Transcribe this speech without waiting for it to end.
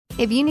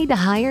If you need to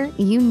hire,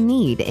 you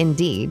need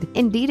Indeed.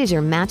 Indeed is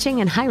your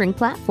matching and hiring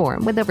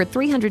platform with over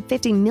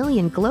 350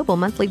 million global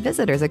monthly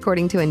visitors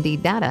according to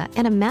Indeed data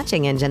and a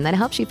matching engine that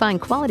helps you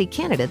find quality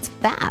candidates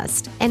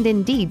fast. And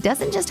Indeed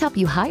doesn't just help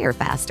you hire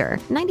faster.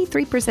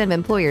 93% of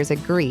employers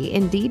agree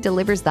Indeed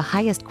delivers the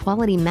highest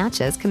quality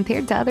matches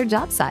compared to other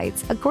job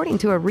sites, according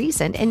to a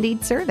recent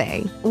Indeed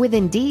survey. With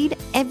Indeed,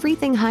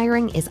 everything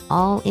hiring is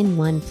all in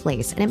one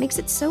place, and it makes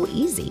it so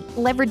easy.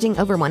 Leveraging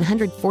over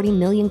 140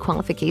 million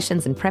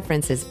qualifications and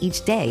preferences each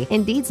day,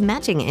 Indeed's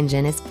matching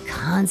engine is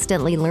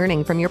constantly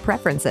learning from your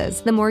preferences.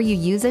 The more you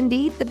use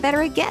Indeed, the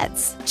better it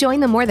gets. Join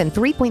the more than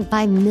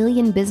 3.5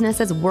 million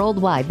businesses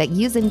worldwide that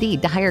use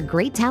Indeed to hire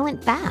great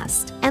talent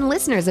fast. And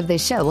listeners of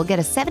this show will get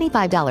a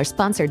 $75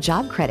 sponsored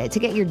job credit to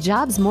get your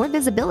jobs more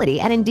visibility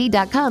at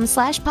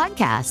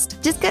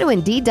Indeed.com/podcast. Just go to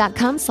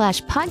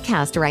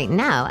Indeed.com/podcast right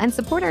now and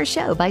support our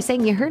show by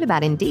saying you heard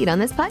about Indeed on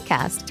this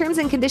podcast. Terms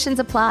and conditions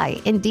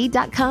apply.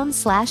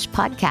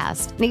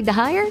 Indeed.com/podcast. Need to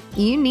hire?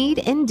 You need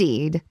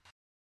Indeed.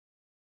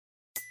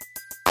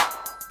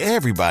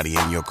 Everybody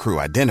in your crew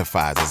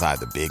identifies as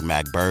either Big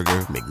Mac Burger,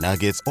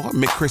 McNuggets, or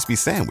McCrispy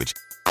Sandwich.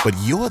 But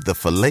you're the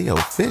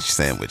Filet-O-Fish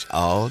Sandwich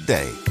all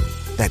day.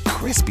 That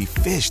crispy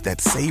fish, that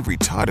savory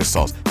tartar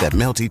sauce, that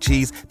melty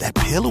cheese, that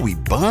pillowy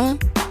bun.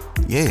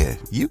 Yeah,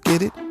 you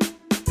get it.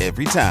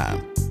 Every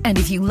time. And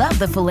if you love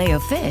the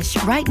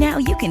Filet-O-Fish, right now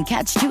you can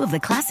catch two of the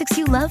classics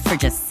you love for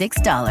just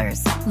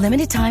 $6.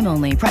 Limited time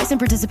only. Price and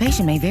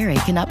participation may vary.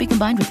 Cannot be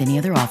combined with any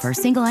other offer.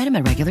 Single item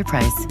at regular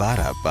price.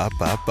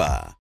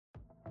 Ba-da-ba-ba-ba.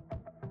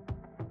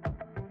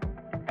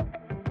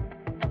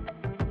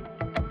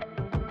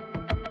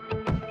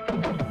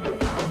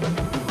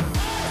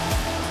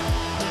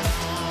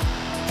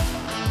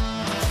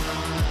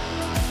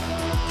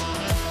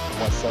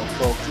 What's up,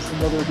 folks? It's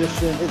another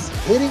edition. It's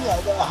Hitting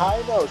the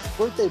High Notes,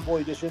 birthday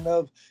boy edition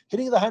of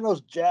Hitting the High Notes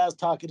Jazz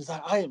Talk.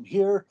 I am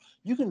here.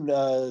 You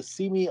can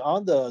see me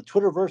on the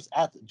Twitterverse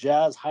at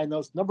Jazz High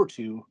Notes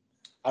 #2.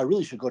 I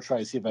really should go try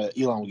and see if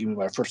Elon will give me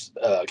my first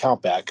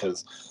account back,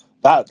 because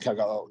that kind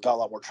of got a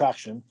lot more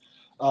traction.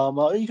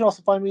 You can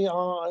also find me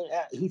on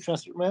at Hootran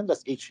Superman.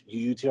 That's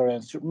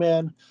HUUTRN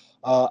Superman.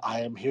 I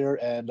am here,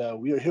 and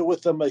we are here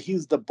with him.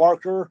 He's the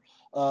Barker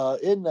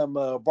in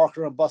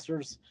Barker and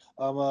Busters.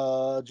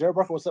 Jared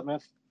Barker, what's up,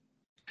 man?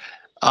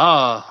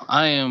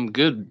 I am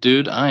good,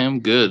 dude. I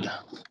am good.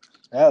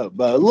 Yeah,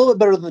 but a little bit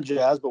better than the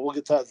Jazz, but we'll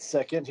get to that in a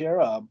second here.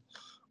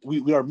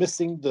 We are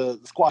missing the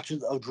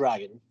squatches of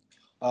Dragon.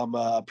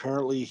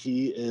 Apparently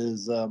he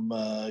is,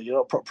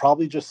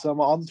 probably just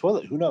on the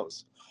toilet. Who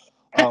knows?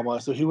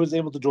 So he was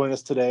able to join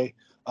us today.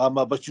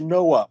 But you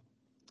know what?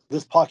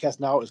 This podcast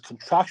now is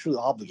contractually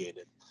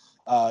obligated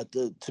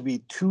to be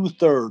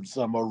 2/3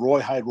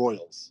 Roy Hyde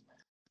Royals.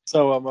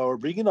 So we're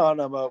bringing on.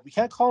 We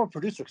can't call him a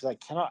producer because I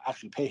cannot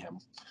actually pay him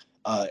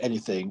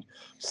anything.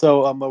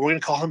 So we're going to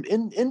call him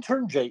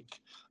intern Jake.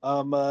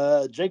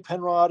 Jake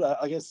Penrod.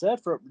 Like I said,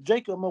 for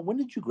Jake, when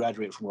did you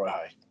graduate from Roy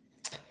High?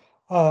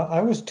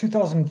 I was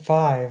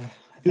 2005.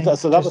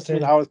 So that must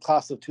mean I was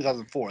class of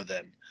 2004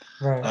 then.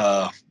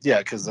 Right. Yeah,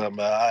 because I'm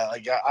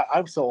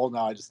so old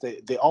now.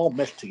 They all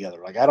mesh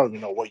together. Like I don't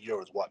even know what year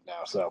was what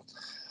now. So.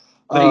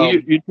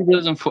 You're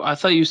 2004. I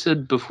thought you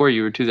said before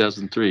you were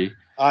 2003.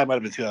 I might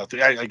have been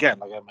 2003. Again,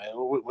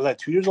 was I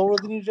 2 years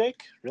older than you,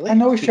 Jake? Really? I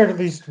know we shared at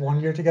least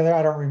 1 year together.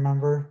 I don't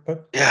remember,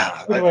 but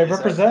yeah. Anyway,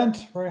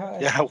 represent Roy High.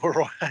 Yeah, we're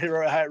Roy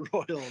High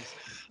Royals.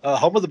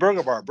 Home of the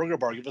Burger Bar. Burger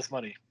Bar, give us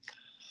money.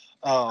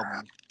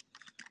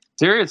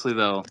 Seriously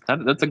though,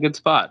 that's a good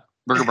spot.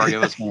 Burger Bar,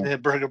 give us money. Yeah,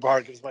 Burger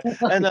Bar, give us money.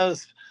 And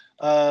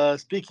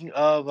speaking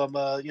of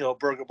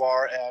Burger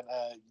Bar and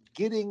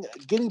getting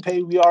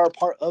paid, we are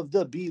part of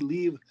the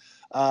Believe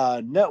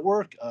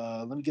network.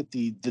 Let me get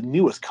the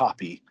newest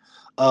copy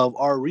of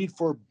our read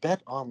for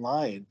Bet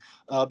Online,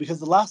 because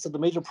the last of the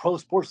major pro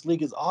sports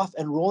league is off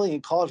and rolling,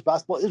 and college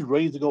basketball is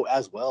ready to go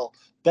as well.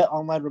 Bet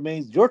Online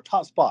remains your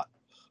top spot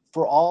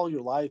for all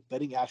your live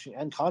betting action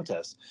and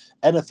contests.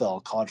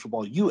 NFL, college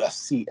football,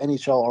 UFC,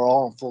 NHL are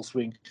all in full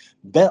swing.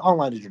 Bet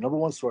Online is your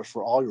 #1 source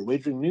for all your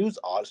wagering news,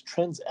 odds,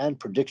 trends, and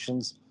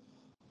predictions.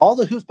 All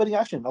the hoops betting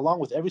action, along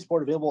with every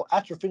sport available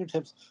at your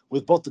fingertips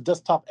with both the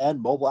desktop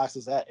and mobile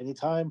access at any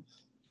time.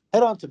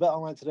 Head on to Bet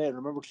Online today and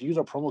remember to use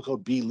our promo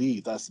code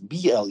BELIEVE, that's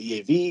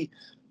BLEAV,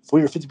 for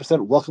your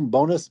 50% welcome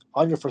bonus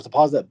on your first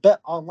deposit at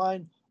Bet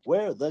Online,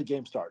 where the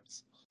game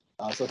starts.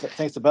 So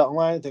thanks to Bet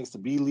Online, thanks to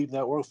Believe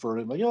Network for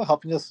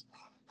helping us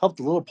help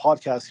the little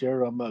podcast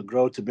here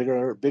grow to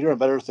bigger and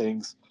better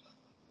things,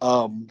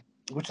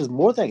 which is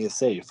more than I can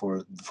say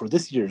for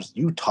this year's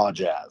Utah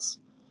Jazz.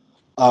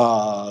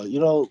 Jared,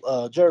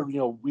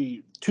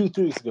 we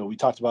 2-3 weeks ago we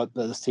talked about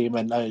this team,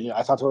 and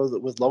I talked about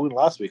it with Logan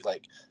last week.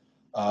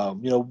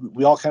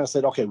 We all kind of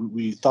said, okay,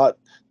 we thought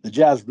the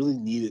Jazz really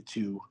needed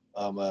to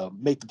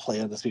make the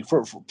play-in this week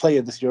for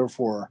play-in this year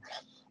for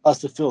us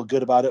to feel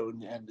good about it,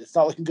 and it's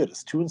not looking good.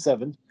 It's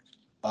 2-7.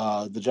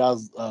 The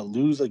Jazz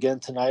lose again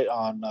tonight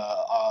on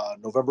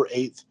November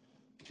 8th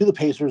to the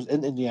Pacers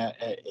in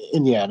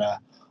Indiana.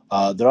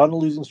 They're on a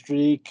losing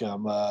streak.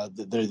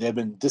 They've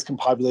been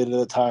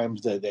discombobulated at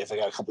times. They've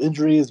got a couple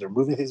injuries. They're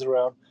moving things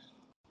around.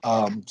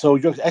 So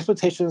your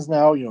expectations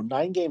now,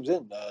 9 games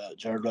in,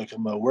 Jared,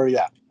 where are you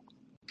at?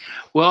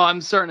 Well,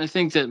 I'm starting to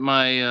think that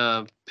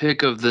my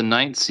pick of the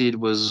 9th seed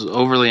was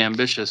overly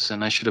ambitious,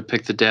 and I should have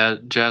picked the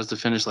Jazz to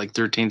finish like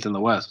 13th in the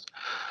West.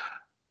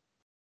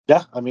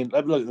 Yeah, I mean,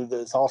 look,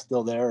 it's all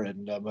still there,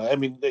 and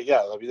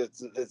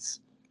it's.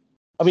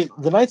 I mean,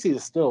 the 9th seed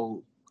is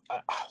still.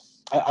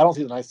 I don't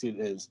think the 9th seed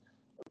is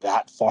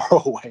that far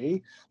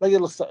away. Like it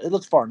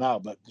looks far now,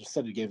 but there's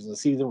 70 games in the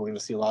season. We're going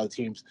to see a lot of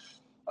teams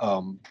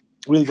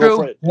really go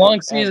for it.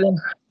 Long season.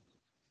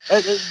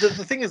 And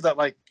the thing is that,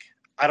 like,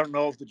 I don't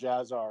know if the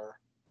Jazz are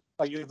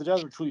if the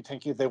Jazz are truly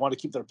tanking, if they want to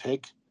keep their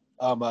pick.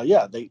 We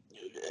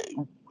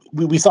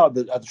saw at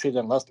the trade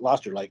deadline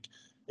last year. Like,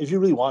 if you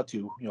really want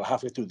to,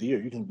 halfway through the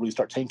year, you can really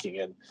start tanking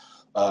and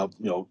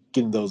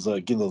getting those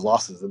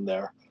losses in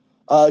there.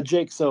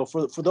 Jake, so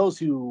for those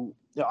who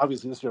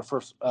obviously this is your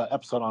first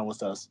episode on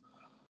with us.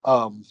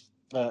 And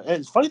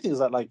the funny thing is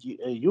that like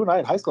you and I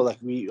in high school, like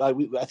I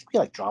think we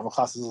had drama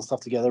classes and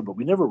stuff together, but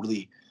we never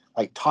really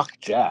talked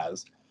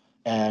Jazz.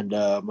 And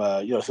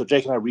so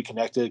Jake and I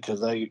reconnected because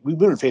we've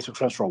been in Facebook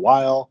friends for a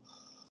while.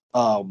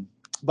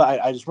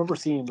 But I just remember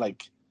seeing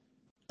Jake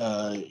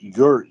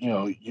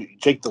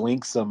the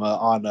Links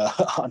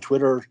on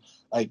Twitter,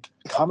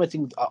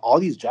 commenting all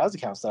these Jazz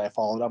accounts that I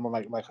followed. I'm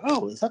like,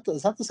 oh, is that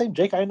the same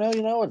Jake I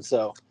know? And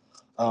so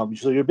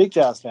you're a big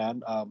Jazz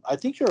fan. I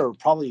think you're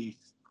probably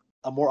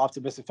a more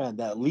optimistic fan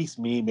than at least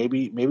me,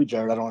 maybe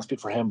Jared. I don't want to speak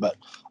for him, but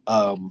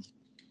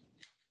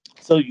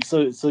so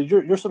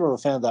you're sort of a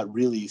fan that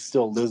really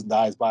still lives and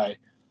dies by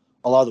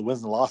a lot of the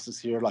wins and losses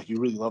here. Like you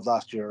really loved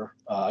last year.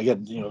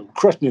 Again,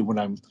 correct me when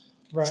I'm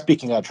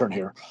speaking out of turn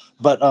here,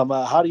 but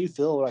how do you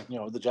feel?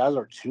 The Jazz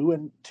are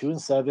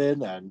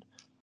 2-7, and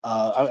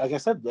like I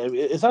said,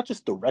 it's not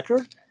just the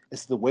record;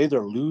 it's the way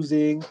they're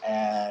losing,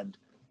 and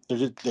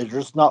they're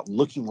just not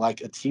looking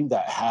like a team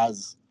that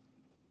has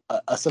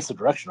a sense of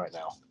direction right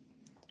now.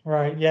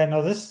 Right. Yeah.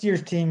 No, this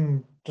year's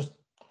team just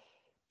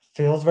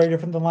feels very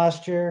different than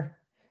last year.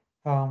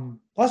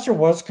 Last year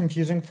was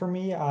confusing for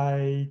me.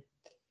 I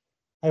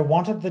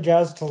wanted the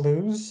Jazz to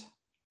lose,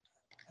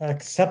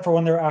 except for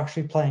when they were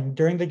actually playing.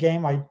 During the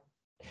game, I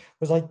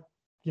was like,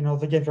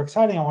 the games were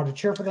exciting. I wanted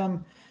to cheer for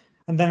them.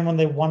 And then when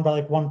they won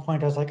by 1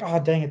 point, I was like, oh,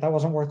 dang it, that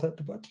wasn't worth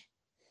it. But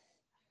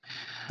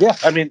yeah,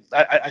 I mean,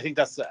 I think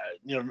that's a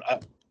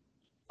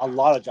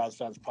lot of Jazz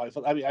fans probably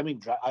felt.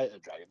 Dragon,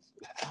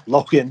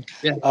 Logan,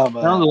 yeah,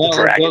 the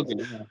Dragon.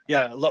 Logan.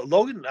 Yeah,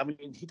 Logan. I mean,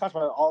 he talked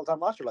about it all the time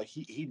last year. Like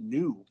he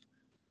knew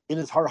in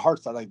his heart of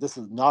hearts that this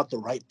is not the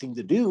right thing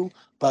to do,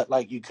 but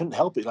you couldn't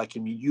help it.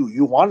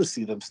 You want to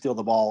see them steal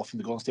the ball from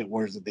the Golden State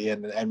Warriors at the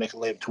end and make a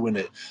layup to win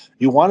it.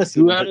 You want to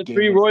see 2 out of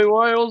 3 Roy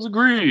Wiles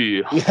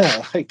agree.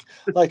 Yeah,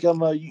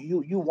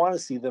 you want to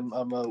see them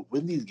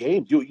win these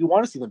games. You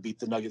want to see them beat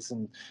the Nuggets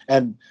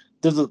and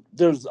there's a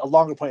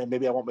longer point, and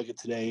maybe I won't make it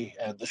today.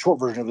 And the short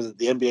version of it,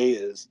 the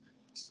NBA is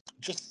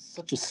just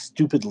such a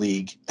stupid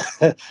league.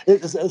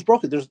 It's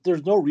broken.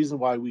 There's no reason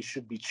why we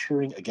should be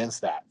cheering against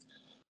that.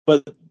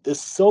 But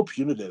it's so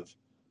punitive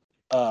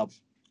to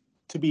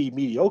be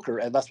mediocre,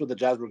 and that's what the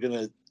Jazz were going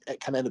to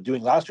kind of end up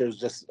doing last year, is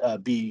just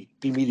be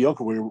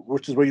mediocre,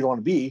 which is where you don't want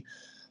to be.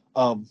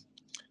 The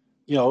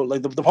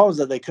problem is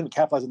that they couldn't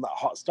capitalize on that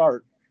hot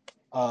start,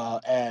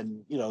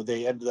 and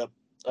they ended up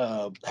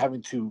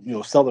having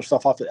to sell their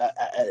stuff off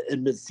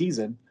in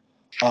mid-season,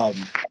 and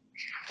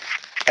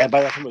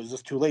by that time it was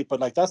just too late. But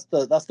that's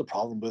the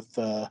problem with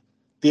the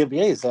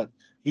NBA, is that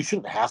you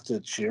shouldn't have to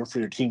cheer for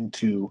your team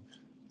to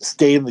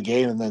stay in the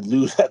game and then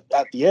lose at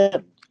the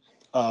end.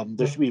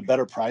 There should be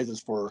better prizes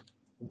for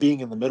being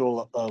in the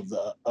middle of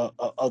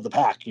the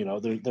pack. You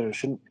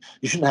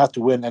shouldn't have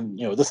to win, and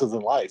this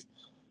isn't life.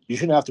 You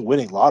shouldn't have to win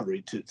a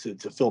lottery to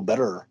feel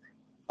better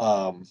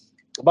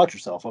about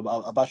yourself,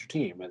 about your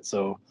team. And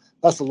so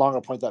that's the longer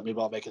point that maybe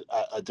I'll make it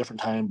a different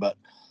time. But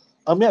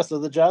so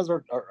the Jazz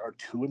are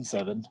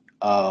 2-7.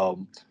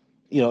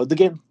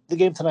 The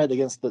game tonight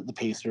against the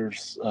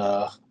Pacers.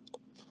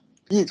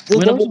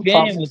 Winnable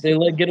game if they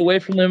get away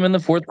from them in the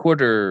fourth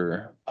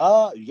quarter.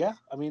 Yeah.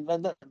 I mean, I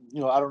don't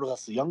know if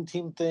that's the young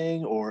team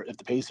thing or if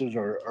the Pacers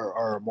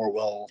are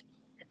more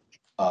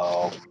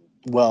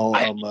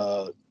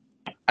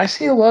I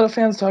see a lot of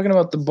fans talking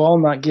about the ball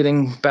not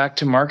getting back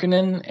to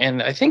Markkanen,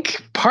 and I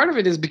think part of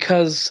it is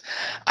because,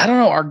 I don't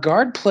know, our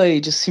guard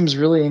play just seems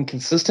really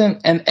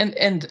inconsistent.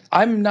 And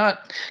I'm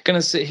not going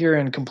to sit here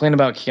and complain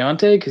about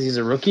Keyonte because he's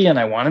a rookie and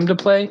I want him to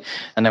play,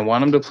 and I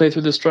want him to play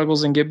through the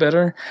struggles and get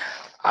better.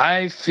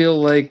 I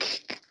feel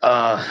like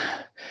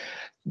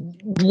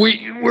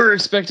we're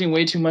expecting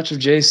way too much of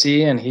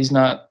JC, and he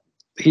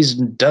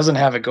doesn't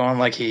have it going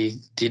like he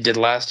did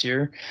last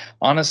year.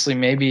 Honestly,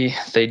 maybe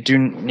they do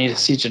need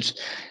to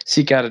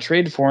seek out a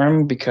trade for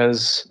him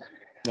because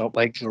you're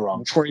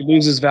wrong. Before he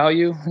loses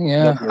value.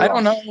 Yeah, nope, I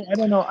don't know.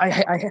 I'm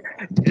like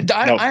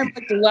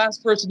the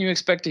last person you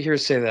expect to hear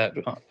say that.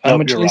 I'm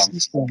a JC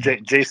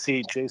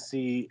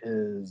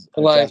is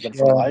a Jazz fan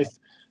for life.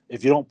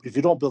 if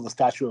you don't build a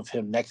statue of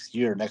him next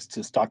year next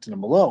to Stockton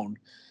and Malone,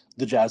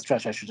 the Jazz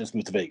franchise should just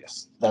move to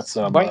Vegas. That's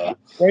why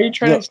are you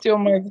trying to steal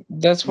my?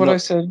 That's what I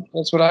said.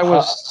 That's what I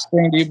was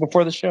saying to you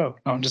before the show.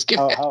 No, I'm just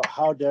kidding.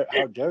 How dare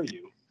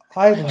you?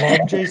 I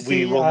love JC.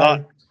 We will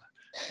not.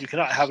 You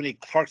cannot have any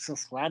Clarkson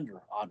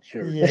slander on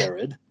here,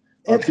 Jared.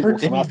 It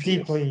hurts me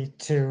deeply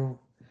to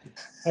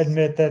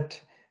admit that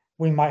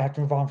we might have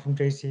to move on from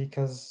JC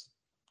because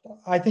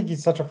I think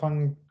he's such a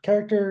fun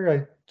character.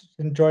 I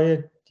enjoy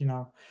it.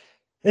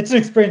 It's an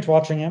experience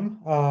watching him.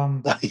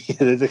 The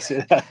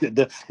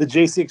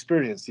JC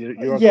experience. You're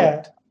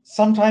correct.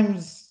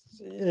 Sometimes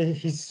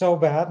he's so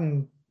bad,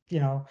 and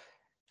he'll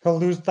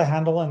lose the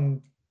handle,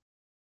 and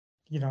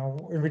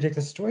in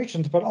ridiculous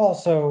situations. But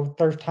also,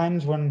 there's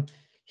times when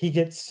he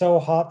gets so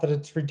hot that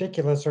it's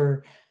ridiculous,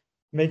 or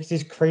makes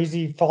these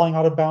crazy falling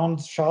out of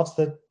bounds shots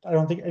that I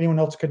don't think anyone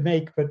else could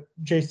make, but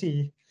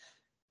JC.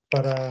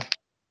 But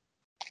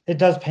it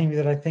does pain me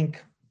that I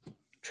think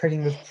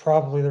trading was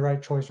probably the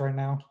right choice right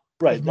now.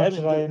 Right. As much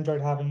as I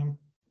enjoyed having him.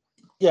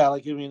 Yeah,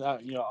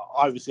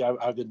 obviously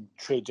I've been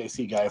trade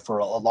JC guy for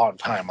a long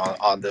time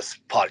on this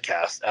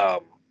podcast.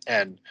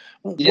 And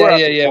we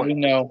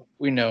know.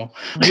 We're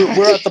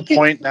at the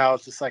point now.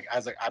 It's just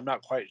I'm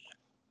not quite.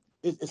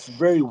 It's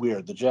very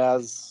weird. The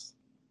Jazz,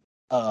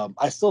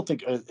 I still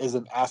think is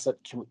an asset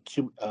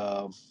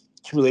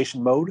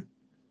accumulation mode.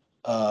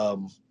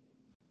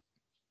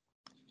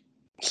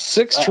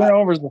 6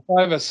 turnovers and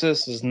 5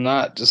 assists is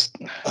not just.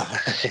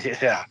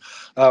 Yeah.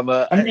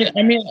 Albeit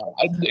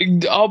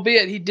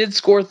he did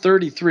score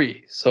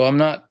 33, so I'm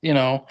not.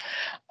 I'm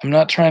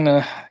not trying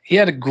to. He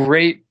had a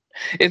great.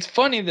 It's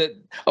funny that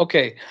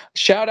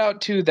shout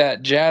out to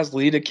that Jazz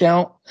lead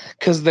account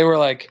because they were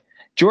like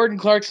Jordan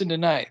Clarkson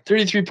tonight,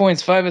 33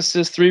 points, 5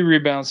 assists, 3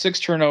 rebounds, 6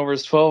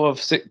 turnovers, 12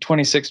 of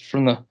 26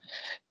 from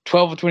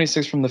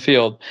the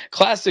field.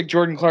 Classic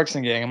Jordan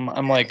Clarkson game.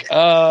 I'm like,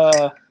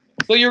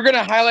 so you're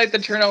gonna highlight the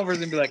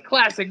turnovers and be like,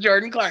 classic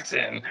Jordan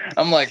Clarkson.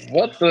 I'm like,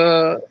 what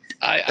the?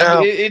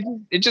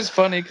 It's just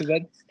funny because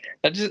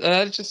that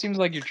just seems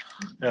like you're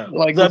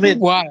why?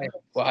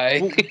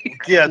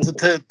 Yeah,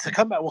 to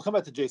come back, we'll come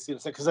back to JC in a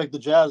second because the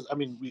Jazz.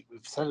 We've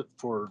said it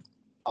for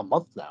a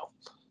month now.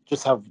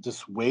 Just have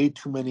just way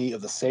too many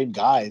of the same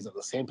guys at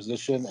the same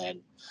position, and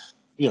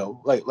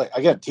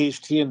again,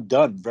 THT and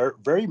Dunn, very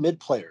very mid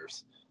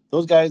players.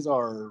 Those guys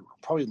are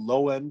probably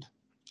low end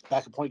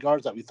backup point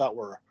guards that we thought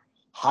were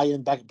high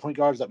end backup point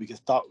guards that we could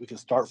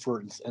start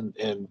for,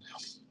 and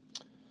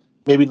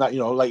maybe not.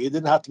 It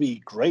didn't have to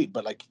be great,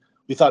 but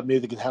we thought maybe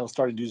they could handle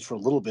starting dudes for a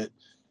little bit,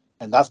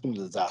 and that's been a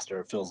disaster.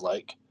 It feels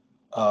like.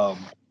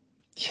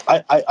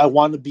 I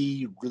want to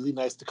be really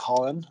nice to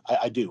Colin.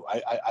 I do.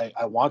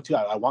 I want to.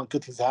 I want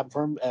good things to happen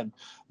for him, and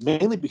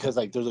mainly because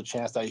there's a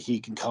chance that he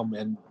can come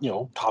and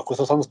talk with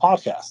us on this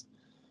podcast.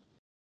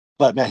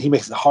 But man, he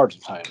makes it hard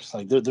sometimes.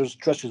 There's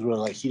stretches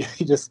where he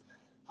just.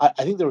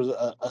 I think there was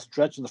a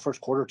stretch in the first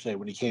quarter today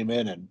when he came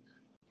in and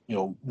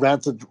ran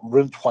to the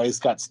rim twice,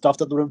 got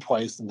stuffed at the rim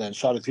twice, and then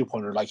shot a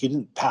 3-pointer. He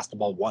didn't pass the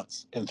ball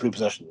once in 3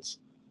 possessions.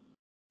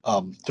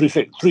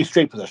 3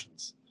 straight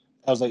possessions.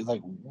 I was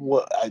like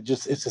what?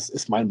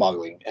 It's mind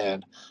boggling,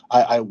 and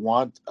I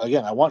want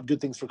good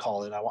things for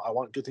Colin. I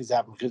want good things to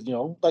happen because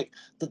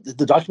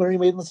the documentary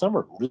made in the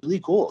summer, really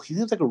cool. He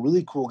seems like a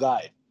really cool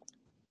guy.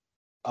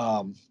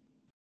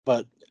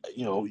 But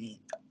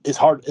it's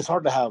hard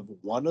to have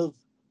one of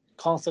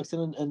Colin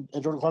Sexton and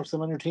Jordan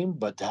Clarkson on your team,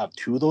 but to have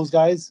 2 of those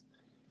guys,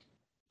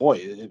 boy,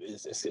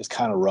 it's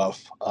kind of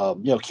rough.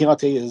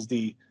 Keyonte is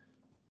the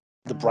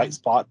bright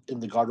spot in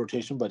the guard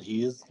rotation, but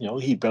he is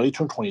he barely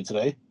turned 20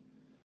 today.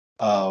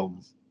 The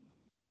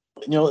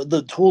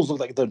tools look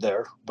like they're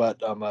there,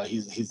 but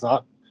he's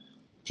not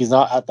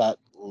at that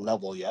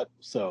level yet.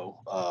 So,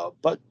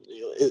 but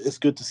it's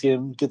good to see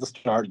him get the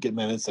start, get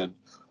minutes, and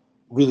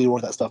really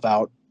work that stuff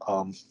out.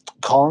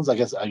 Collins, I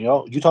guess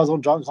Utah's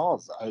own John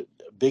Collins,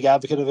 big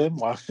advocate of him.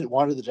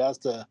 Wanted the Jazz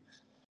to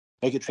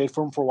make a trade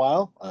for him for a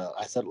while.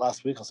 I said it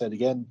last week. I'll say it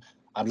again.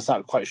 I'm just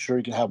not quite sure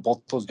you can have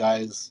both those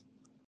guys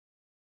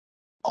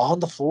on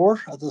the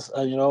floor at this.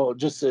 They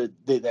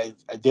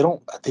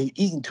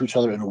eat into each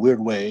other in a weird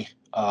way.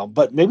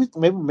 But maybe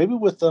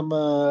with them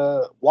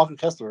Walker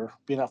Kessler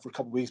being out for a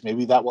couple weeks,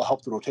 maybe that will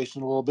help the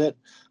rotation a little bit.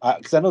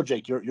 Because I know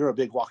Jake, you're a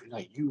big Walker.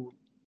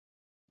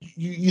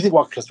 You think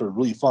Walker Kessler is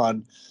really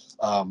fun,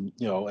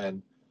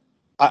 and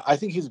I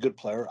think he's a good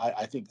player.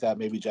 I think that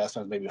maybe Jazz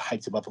fans maybe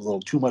hyped him up a little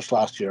too much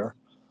last year.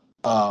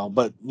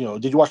 But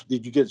did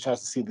you get a chance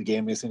to see the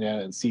game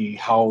yesterday and see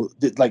how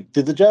did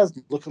the Jazz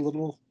look a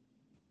little?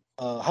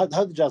 How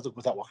did the Jazz look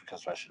without Walker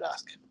Kessler? I should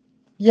ask.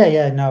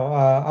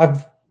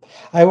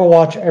 I will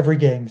watch every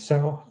game.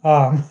 So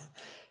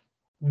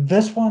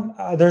this one,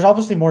 there's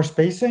obviously more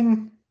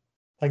spacing.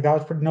 That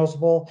was pretty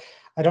noticeable.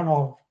 I don't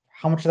know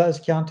how much of that is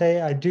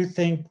Keyonte. I do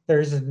think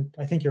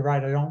I think you're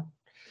right. I don't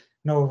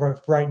know if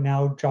right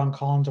now John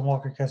Collins and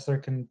Walker Kessler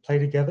can play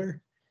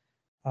together.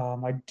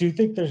 I do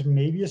think there's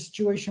maybe a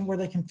situation where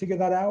they can figure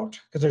that out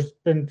because there's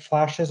been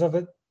flashes of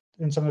it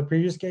in some of the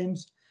previous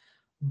games.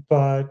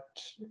 but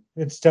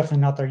it's definitely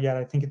not there yet.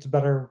 I think it's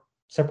better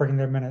separating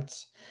their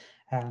minutes.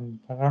 And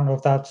I don't know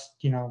if that's,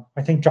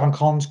 I think John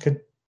Collins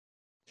could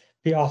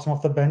be awesome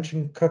off the bench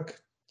and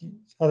cook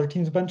other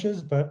teams'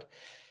 benches, but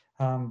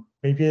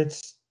maybe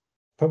it's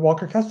put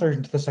Walker Kessler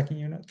into the second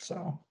unit.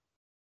 So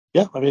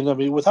yeah, I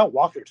mean, without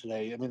Walker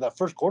today, I mean, that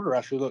first quarter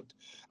actually looked.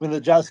 I mean,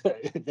 the Jazz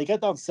they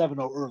got down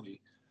 7-0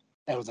 early,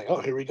 and it was like, oh,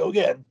 here we go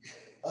again.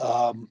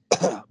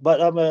 But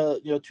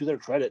to their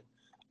credit,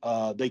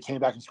 they came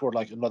back and scored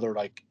like another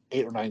like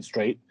 8 or 9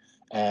 straight,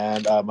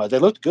 and they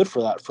looked good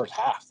for that first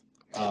half.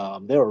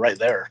 They were right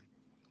there.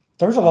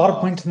 There was a lot of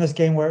points in this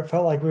game where it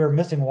felt like we were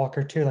missing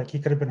Walker too. Like he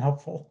could have been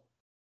helpful.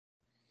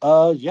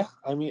 Yeah.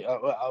 I'll be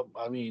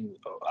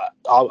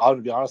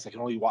honest. I can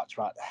only watch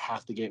about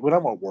half the game when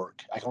I'm at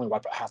work. I can only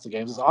watch about half the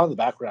games. It's on in the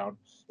background.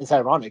 It's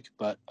ironic,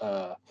 but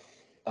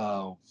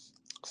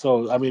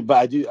so I mean, but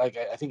I do like.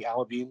 I think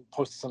Alan Bean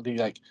posted something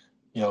like,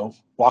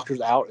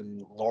 Walker's out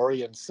and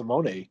Laurie and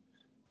Simone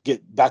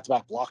get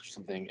back-to-back blocks or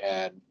something,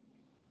 and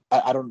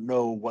I don't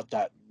know what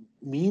that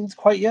means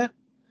quite yet.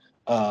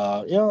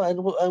 And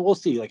we'll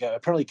see. Like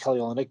apparently Kelly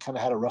Olynyk kind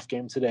of had a rough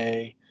game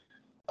today.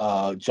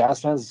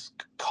 Jazz fans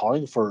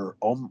calling for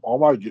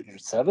Omar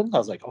Yurtseven. I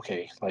was like,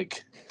 okay,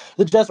 like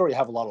the Jazz already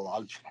have a lot of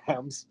log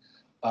jams.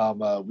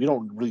 We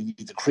don't really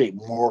need to create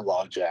more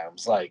log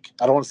jams. Like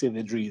I don't want to say the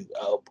injury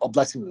a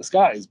blessing in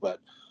disguise, but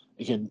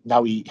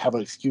now we have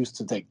an excuse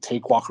to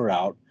take Walker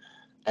out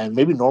and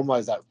maybe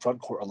normalize that front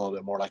court a little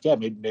bit more. Like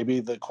maybe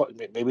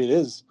it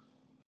is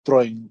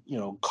throwing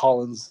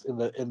Collins in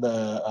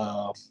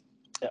the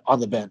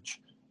on the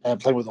bench and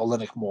playing with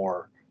Olynyk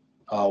more.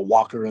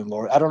 Walker and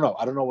Laurie. I don't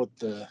know what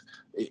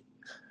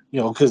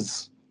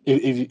because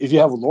if you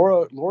have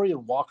Laurie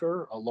and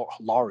Walker,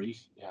 Laurie,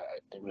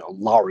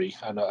 Laurie.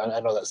 I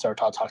know that Sarah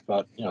Todd talked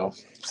about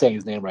saying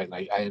his name right,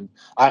 and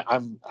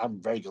I'm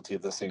very guilty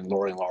of this saying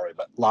Laurie and Laurie,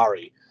 but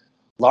Laurie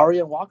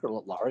and Walker.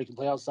 Laurie can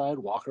play outside.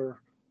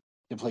 Walker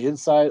can play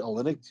inside.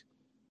 Olynyk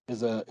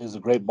is a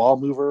great ball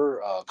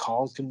mover.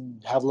 Collins can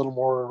have a little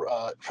more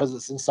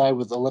presence inside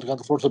with Olynyk on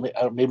the floor. So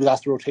maybe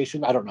that's the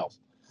rotation. I don't know.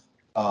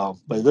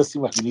 But it does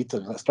seem like we need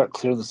to start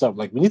clearing this up.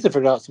 Like we need to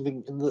figure out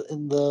something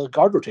in the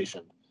guard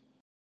rotation.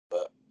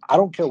 I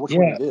don't care which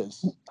one it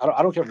is.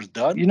 I don't care if it's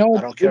done. I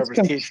don't care if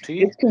it's THT.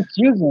 It's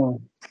confusing.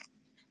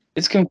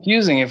 It's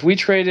confusing. If we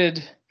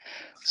traded,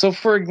 so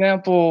for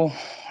example,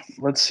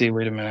 let's see.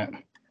 Wait a minute.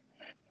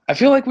 I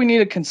feel like we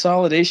need a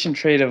consolidation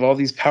trade of all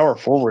these power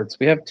forwards.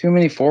 We have too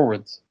many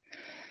forwards,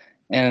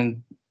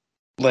 and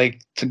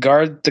like the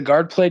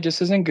guard play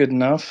just isn't good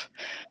enough.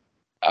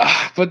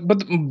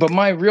 But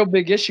my real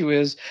big issue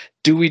is,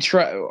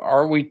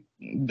 are we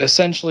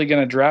essentially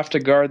going to draft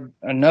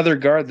another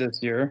guard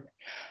this year?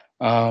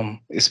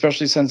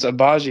 Especially since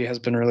Abaji has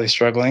been really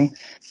struggling.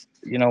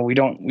 We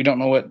don't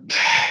know what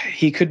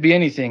he could be.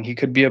 Anything. He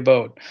could be a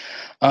boat.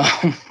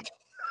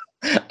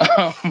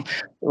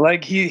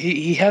 Like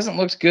he hasn't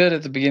looked good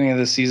at the beginning of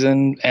the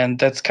season, and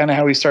that's kind of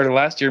how he started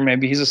last year.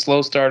 Maybe he's a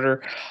slow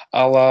starter,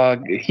 a la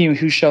he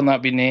who shall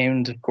not be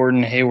named,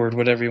 Gordon Hayward,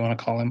 whatever you want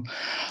to call him.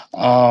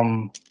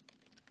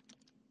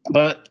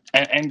 But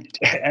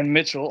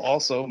Mitchell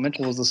also.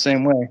 Mitchell was the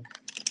same way.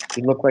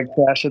 He looked like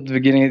trash at the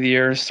beginning of the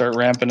year, start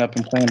ramping up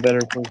and playing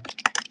better for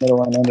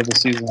middle and end of the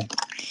season.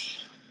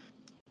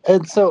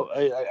 And so,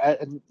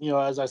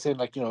 as I say,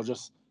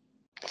 just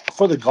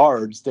for the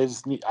guards, they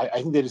just need. I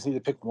think they just need to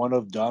pick one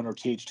of Dunn or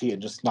THT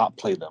and just not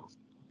play them.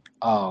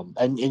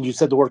 And you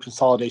said the word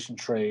consolidation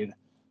trade.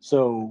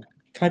 So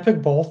can I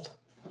pick both?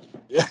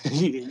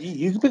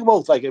 you can pick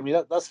both. Like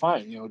that's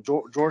fine.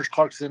 George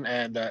Clarkson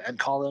and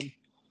Colin.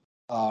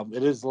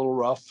 It is a little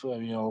rough,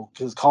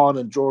 because Colin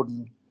and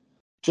Jordan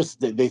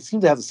just they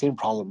seem to have the same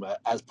problem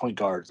as point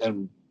guards,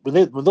 and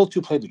when those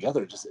two play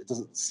together, it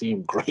doesn't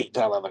seem great.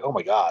 I'm like, oh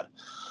my god.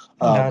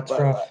 Yeah, it's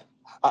rough.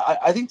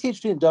 I think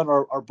THT and Dunn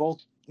are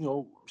both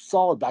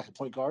solid backup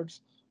point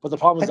guards, but the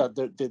problem is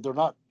that they're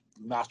not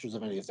masters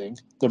of anything.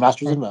 They're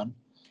masters of none.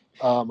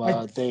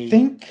 I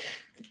think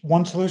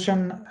one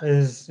solution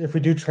is if we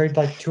do trade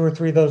like 2 or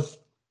 3 of those,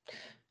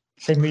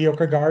 say,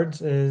 mediocre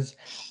guards, is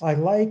I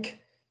like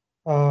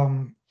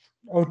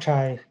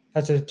Ochai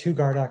as a 2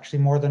 guard actually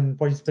more than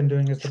what he's been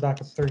doing as the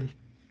backup 3.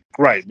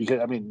 Right, because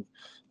the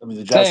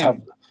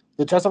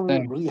Jazz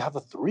don't really have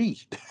a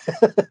 3.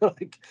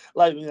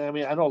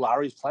 I know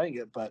Lowry's playing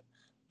it, but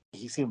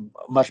he seemed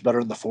much better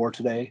in the 4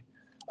 today.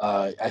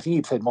 I think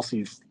he played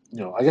mostly.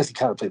 I guess he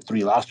kind of played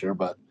 3 last year,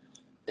 but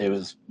it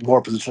was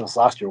more positionless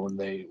last year when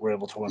they were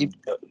able to win.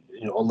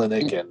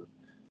 Olynyk and.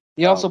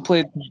 He also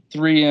played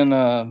 3 in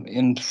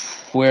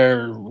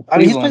where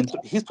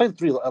he's played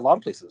 3 a lot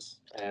of places,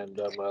 and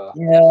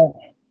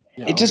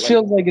it just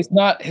feels like it's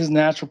not his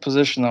natural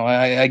position though.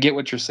 I get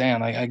what you're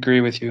saying. I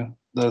agree with you.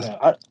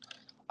 I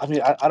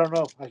don't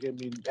know.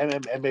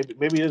 And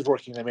maybe it is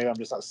working, and maybe I'm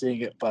just not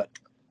seeing it. But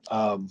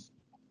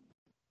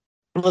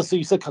let's say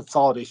you said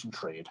consolidation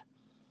trade.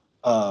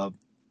 Kind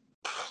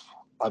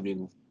of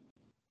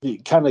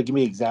give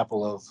me an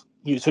example of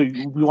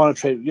we want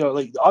to trade,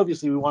 like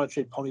obviously we want to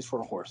trade ponies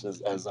for a horse,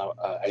 as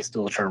I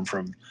steal a term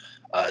from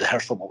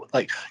Harris football.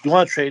 Like you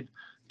want to trade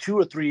 2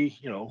 or 3,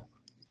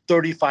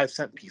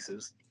 35-cent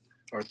pieces,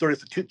 or two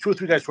or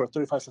three guys for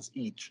 35 cents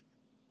each,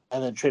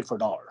 and then trade for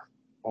 $1.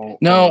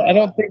 No, I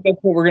don't think that's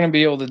what we're going to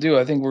be able to do.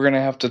 I think we're going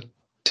to have to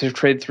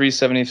trade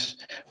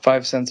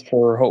 3.75 cents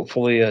for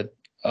hopefully a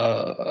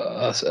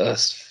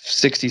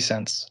 60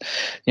 cents.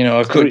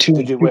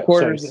 Two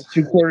quarters,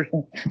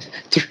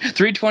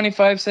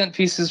 3.25-cent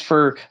pieces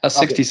for a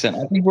 60-cent.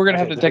 I think we're going to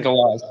have to take a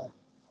loss.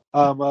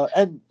 But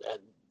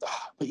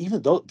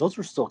even those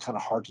are still kind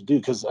of hard to do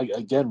because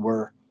again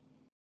we're.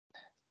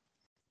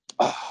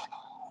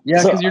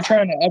 Because you're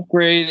trying to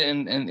upgrade,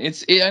 and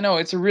I know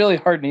it's a really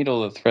hard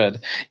needle to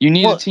thread. You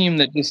need a team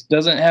that just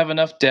doesn't have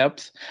enough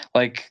depth,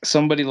 like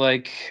somebody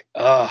like.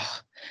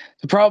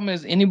 The problem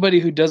is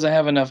anybody who doesn't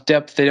have enough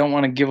depth, they don't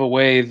want to give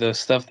away the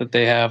stuff that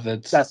they have.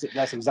 That's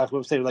exactly what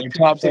I'm saying. Like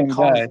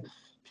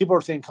people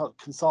are saying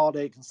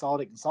consolidate, and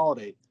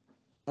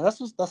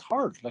that's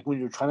hard. Like when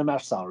you're trying to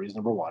match salaries,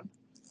 number one.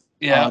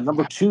 Yeah.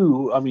 Number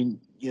two, I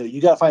mean,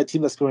 you got to find a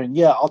team that's going.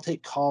 Yeah, I'll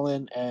take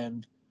Colin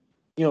and.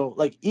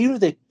 Like either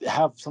they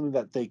have something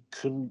that they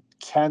can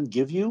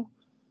give you,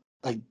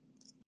 like,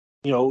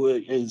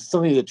 is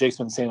something that Jake's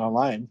been saying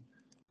online.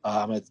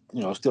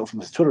 Still from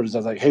his Twitter, is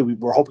like, hey,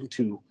 we're hoping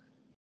to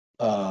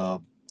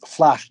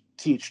flash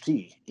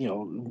THT,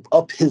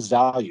 up his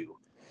value.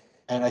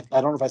 And I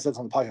don't know if I said this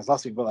on the podcast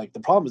last week, but like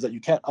the problem is that you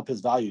can't up his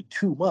value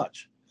too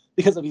much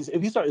because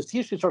if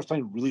THT starts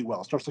playing really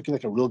well, starts looking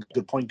like a real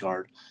good point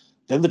guard,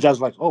 then the Jazz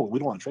are like, oh, we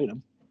don't want to trade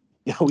him.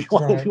 We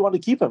want to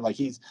keep him. Like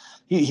he's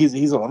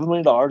 $11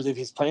 million. If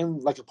he's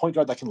playing like a point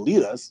guard that can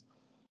lead us,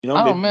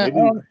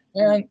 man,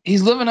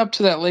 he's living up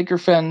to that Laker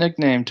fan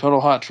nickname,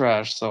 Total Hot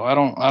Trash. So I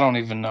don't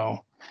even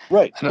know.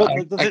 Right,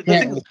 but the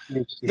thing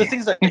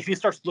is that if he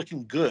starts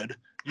looking good,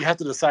 you have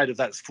to decide if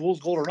that's fool's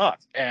gold or not.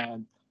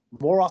 And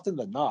more often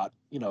than not,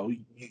 I'm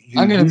going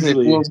to say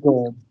fool's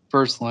gold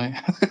personally.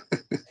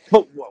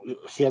 But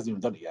he hasn't even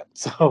done it yet.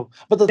 So,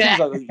 but the thing is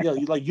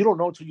that you don't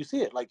know until you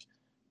see it. Like.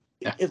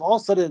 Yeah. If all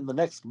of a sudden in the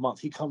next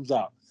month he comes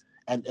out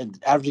and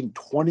averaging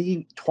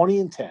 20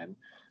 and 10,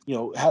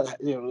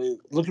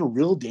 looking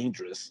real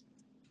dangerous,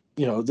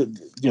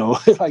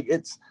 like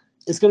it's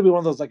going to be one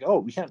of those like,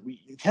 oh,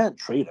 you can't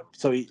trade him.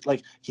 So he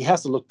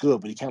has to look good,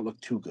 but he can't look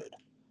too good.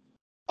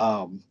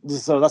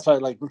 So that's why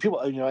like when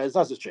people, it's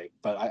not just Jake,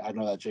 but I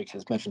know that Jake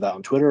has mentioned that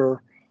on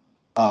Twitter.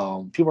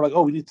 People are like,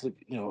 oh, we need to,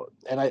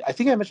 and I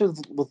think I mentioned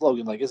this with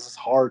Logan, like it's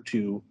hard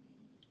to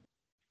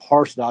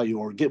parse value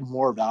or get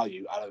more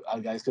value out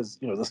of guys because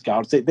the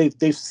scouts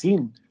they've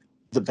seen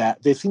the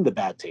bad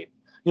tape.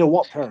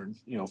 Walt Perrin,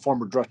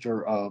 former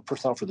director of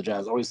personnel for the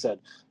Jazz, always said,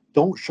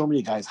 "Don't show me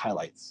a guy's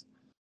highlights.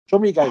 Show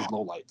me a guy's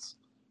lowlights.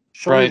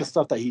 Show me the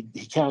stuff that he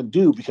can't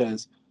do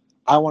because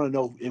I want to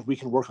know if we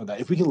can work on that.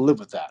 If we can live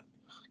with that,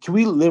 can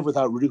we live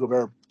without Rudy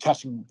Gobert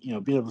catching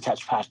being able to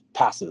catch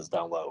passes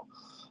down low?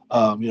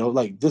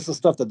 Like this is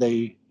stuff that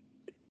they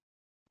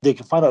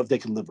can find out if they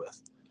can live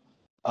with.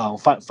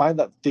 Find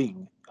that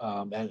thing."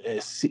 And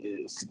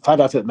find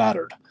out if it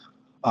mattered.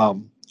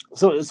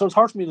 So it's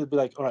hard for me to be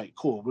like, all right,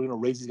 cool, we're gonna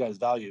raise these guys'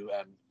 value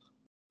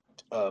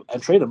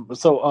and trade them.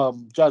 So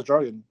Jazz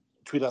Jargon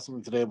tweeted out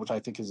something today, which I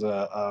think is and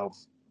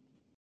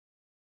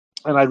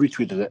I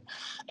retweeted it,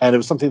 and it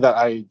was something that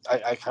I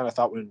kind of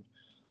thought when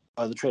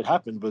the trade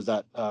happened was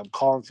that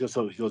Collins.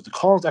 So he goes, the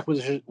Collins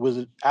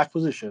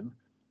acquisition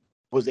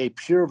was a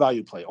pure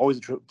value play, always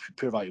a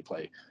pure value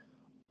play.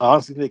 I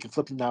honestly think they can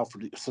flip him now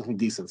for something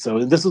decent. So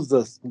and this was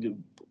the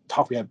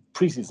talk we had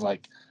preseason,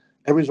 like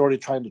everybody's already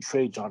trying to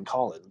trade John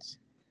Collins,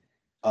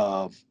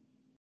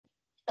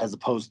 as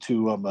opposed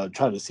to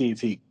trying to see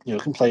if he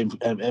can play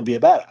and be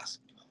a badass.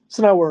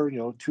 So now we're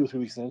 2 or 3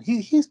 weeks in.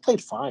 He's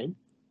played fine.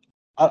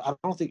 I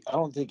don't think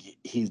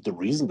he's the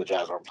reason the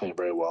Jazz aren't playing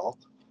very well.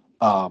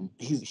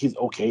 He's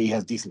okay. He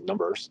has decent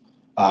numbers.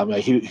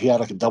 He had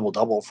like a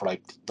double for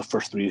like the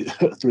first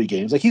three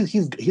games. Like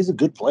he's a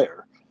good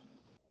player.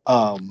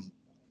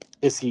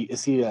 Is he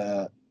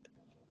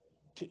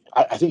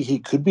I think he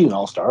could be an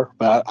all-star,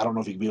 but I don't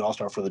know if he could be an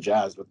all-star for the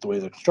Jazz with the way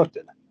they're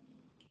constructed.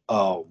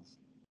 So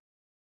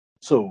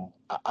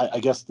I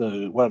guess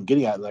what I'm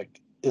getting at like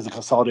is a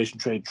consolidation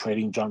trade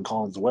trading John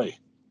Collins away.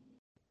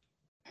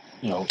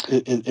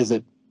 Is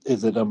it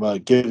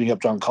giving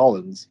up John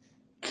Collins?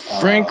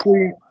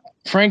 Frankly,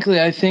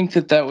 I think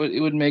that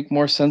it would make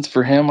more sense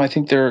for him. I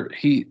think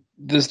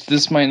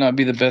this might not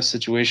be the best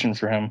situation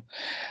for him.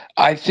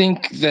 I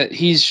think that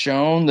he's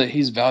shown that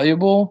he's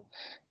valuable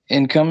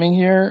in coming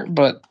here,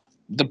 but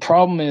the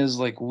problem is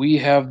like we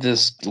have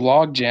this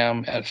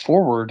logjam at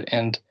forward,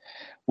 and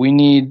we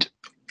need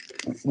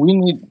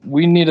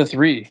a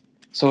 3.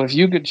 So if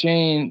you could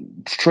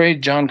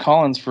trade John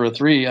Collins for a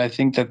 3, I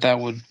think that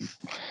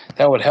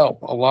would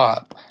help a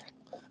lot.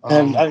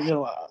 And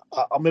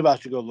maybe I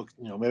should go look.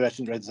 Maybe I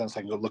should write this down so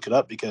I can go look it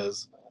up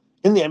because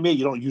in the NBA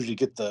you don't usually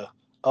get the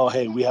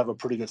hey, we have a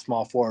pretty good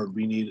small forward,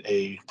 we need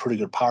a pretty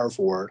good power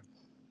forward.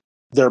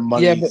 Their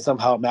money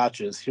somehow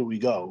matches. Here we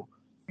go.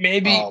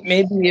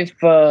 Maybe if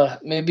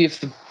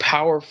the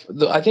power,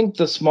 I think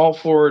the small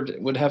forward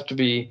would have to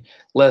be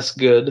less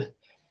good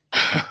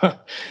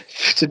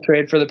to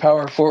trade for the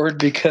power forward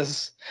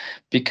because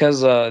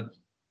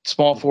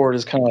small forward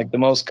is kind of like the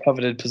most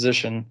coveted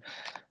position.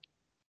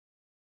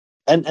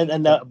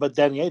 But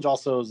Danny Ainge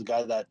also is a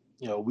guy that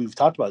we've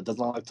talked about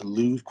doesn't like to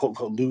lose, quote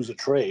unquote, lose a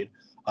trade.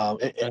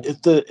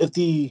 If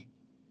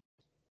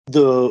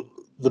the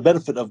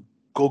benefit of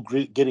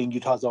getting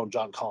Utah's own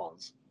John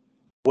Collins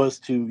was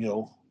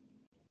to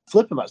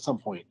flip him at some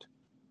point,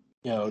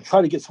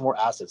 try to get some more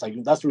assets. Like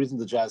that's the reason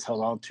the Jazz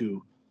held on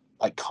to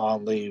like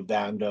Conley,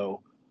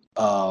 Vando,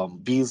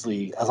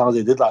 Beasley as long as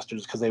they did last year,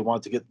 just because they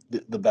wanted to get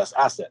the best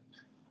asset.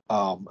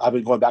 I've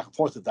been going back and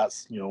forth if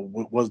that's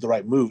was the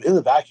right move in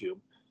the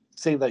vacuum,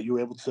 saying that you were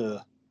able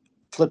to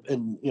flip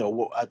and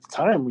at the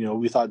time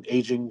we thought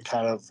aging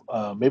kind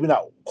of maybe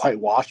not quite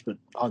washed, but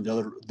on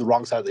the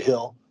wrong side of the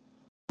hill.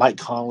 Mike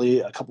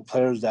Conley, a couple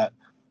players that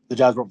the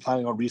Jazz weren't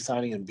planning on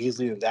re-signing, and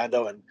Beasley and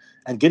Vando,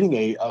 and getting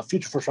a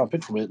future first-round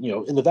pick from it,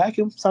 in the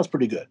vacuum, sounds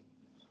pretty good.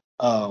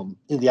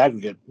 In the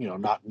aggregate,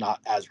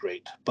 not as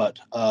great. But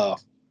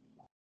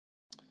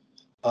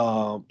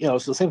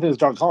it's the same thing as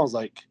John Collins.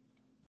 Like,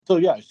 so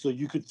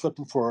you could flip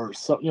him for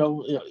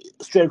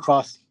straight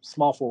across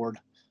small forward.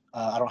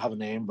 I don't have a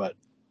name, but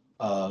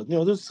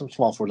there's some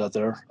small forwards out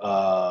there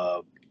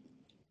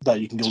that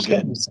you can go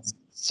get.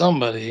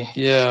 Somebody,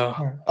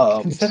 yeah.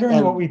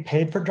 Considering what we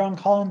paid for John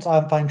Collins,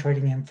 I'm fine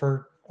trading him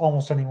for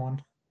almost anyone.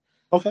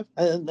 Okay,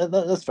 and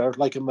that's fair.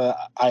 Like the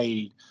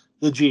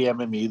GM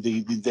and me,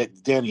 the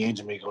Danny Ainge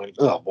and me, going,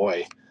 oh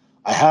boy,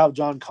 I have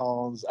John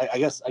Collins. I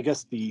guess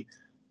the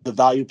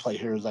value play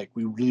here is like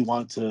we really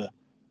want to,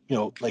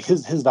 like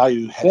his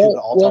value hit an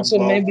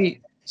all-time low.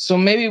 So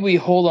maybe we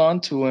hold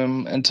on to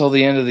him until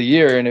the end of the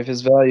year, and if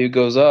his value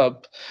goes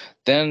up,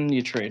 then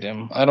you trade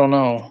him. I don't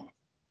know.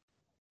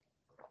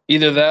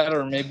 Either that,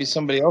 or maybe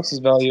somebody else's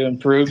value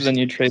improves and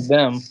you trade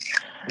them.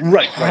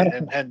 Right,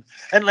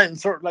 and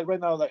sort of like right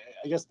now, like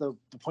I guess the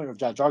point of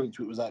Jack jogging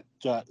tweet was that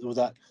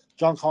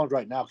John Collins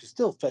right now can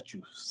still fetch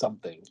you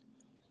something.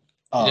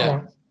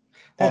 Well,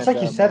 it's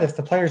like you said, if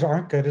the players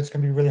aren't good, it's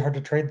going to be really hard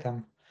to trade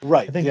them.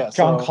 Right. I think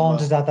John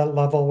Collins is at that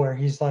level where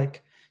he's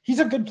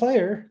a good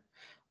player,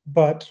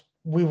 but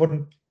we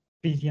wouldn't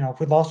be, if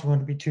we lost him, we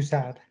wouldn't be too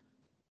sad.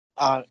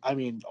 I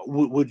mean,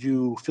 would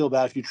you feel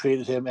bad if you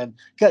traded him and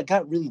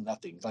got really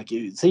nothing? Like,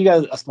 say you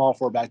got a small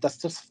forward back, that's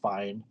just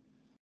fine.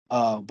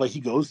 But he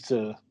goes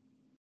to,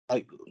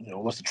 like,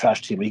 what's the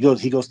trash team? He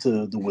goes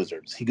to the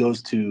Wizards. He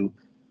goes to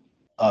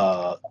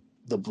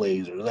the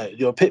Blazers.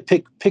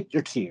 Pick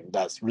your team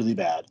that's really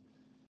bad.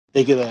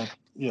 They get a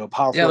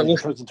power forward and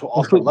turns into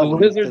all-star level. The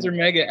Wizards are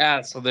mega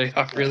ass, so they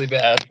are really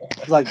bad.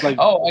 Like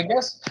I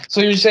guess.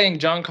 So you're saying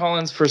John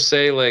Collins for,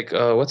 say, like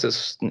what's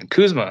his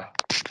Kuzma?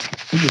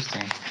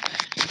 Interesting.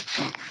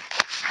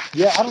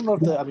 Yeah, I don't know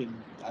if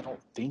I don't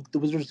think the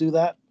Wizards do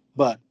that,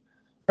 but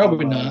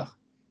probably not.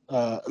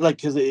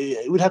 Because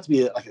it would have to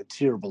be a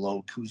tier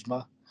below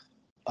Kuzma.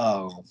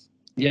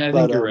 Yeah, I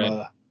think you're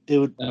right. It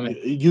would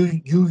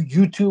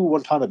you two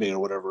Watanabe or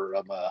whatever.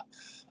 I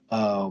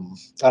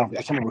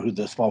can't remember who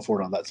the small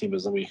forward on that team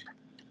is.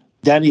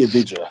 Danny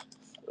Avdija,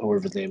 or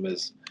whatever his name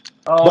is.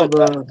 Oh,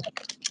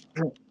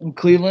 in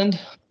Cleveland.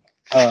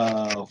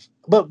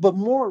 But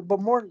more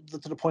to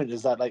the point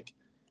is that like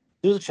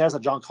there's a chance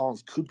that John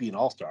Collins could be an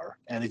all-star,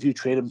 and if you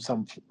trade him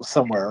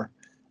somewhere,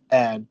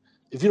 and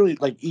if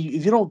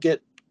you don't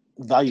get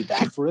value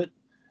back for it,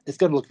 it's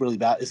going to look really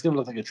bad. It's going to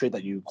look like a trade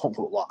that you quote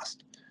unquote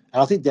lost.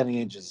 And I think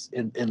Danny Ainge is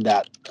in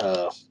that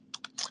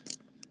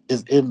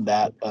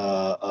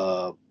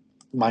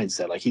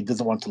mindset. Like he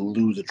doesn't want to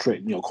lose a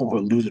trade, quote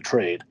unquote lose a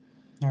trade.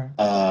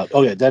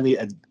 Right. Denny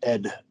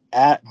Avdija.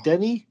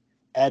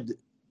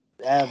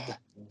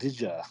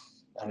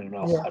 I don't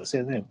even know how to say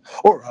his name.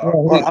 Or how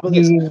about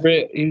he's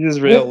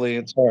Israeli.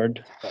 It's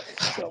hard.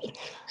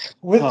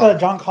 With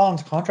John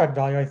Collins' contract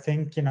value, I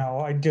think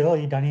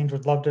ideally Danny Ainge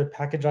would love to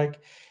package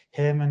like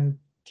him and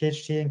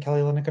THT and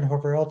Kelly Olynyk and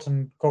whoever else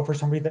and go for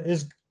somebody that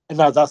is. And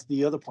now that's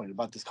the other point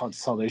about this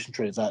consolidation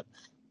trade is that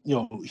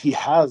he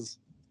has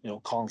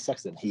Colin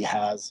Sexton, he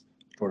has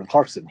Jordan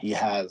Clarkson, he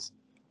has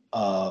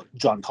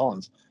John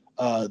Collins.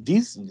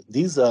 These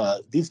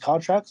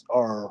contracts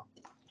are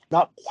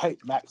not quite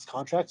max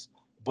contracts,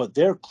 but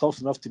they're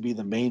close enough to be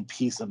the main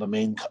piece of a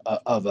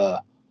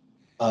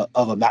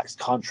max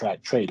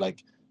contract trade.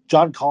 Like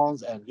John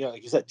Collins and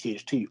like you said,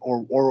 THT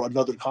or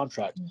another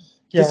contract.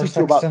 Yeah, or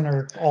Sexton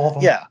or all of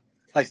them. Yeah,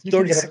 like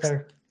 36.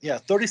 Yeah,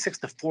 36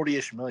 to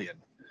 40-ish million.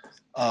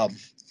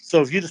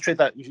 So if you just trade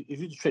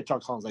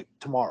John Collins like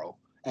tomorrow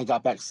and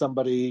got back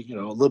somebody a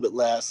little bit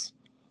less,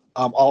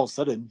 all of a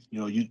sudden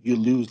you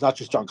lose not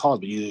just John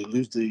Collins, but you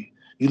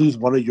lose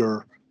one of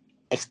your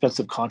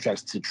expensive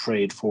contracts to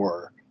trade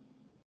for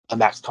a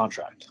max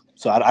contract.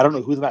 So I don't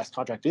know who the max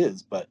contract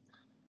is, but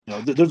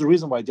there's a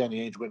reason why Danny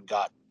Ainge went and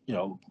got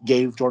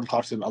gave Jordan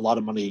Clarkson a lot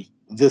of money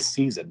this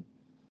season,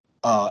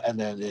 and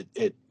then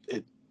it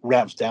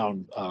ramps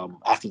down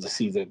after the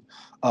season.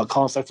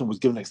 Colin Sexton was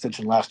given an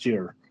extension last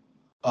year,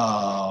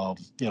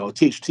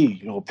 THT,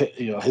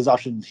 his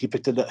option, he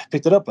picked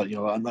it up, but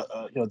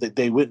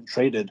they went and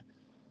traded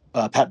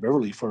Pat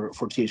Beverly for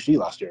THT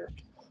last year.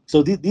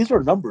 So these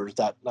are numbers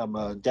that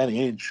Danny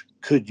Ainge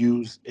could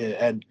use,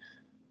 and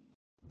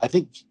I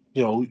think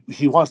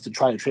he wants to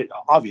try to trade.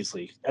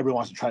 Obviously, everyone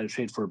wants to try to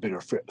trade for a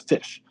bigger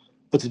fish,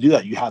 but to do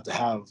that, you have to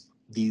have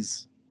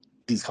these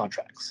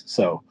contracts.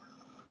 So,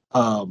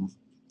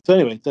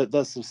 anyway,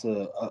 that's just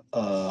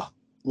a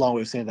long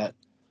way of saying that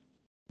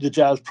the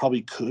Jazz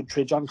probably could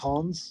trade John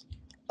Collins,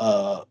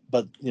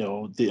 but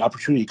the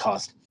opportunity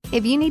cost.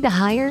 If you need to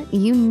hire,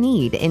 you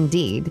need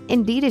Indeed.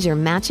 Indeed is your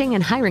matching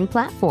and hiring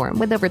platform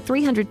with over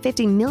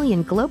 350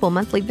 million global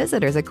monthly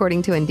visitors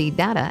according to Indeed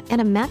data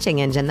and a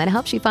matching engine that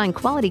helps you find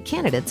quality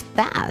candidates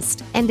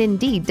fast. And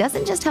Indeed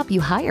doesn't just help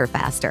you hire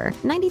faster.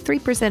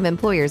 93% of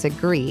employers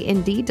agree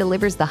Indeed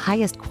delivers the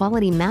highest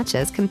quality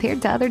matches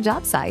compared to other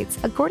job sites,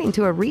 according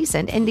to a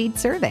recent Indeed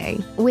survey.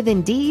 With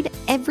Indeed,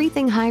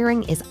 everything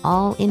hiring is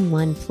all in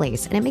one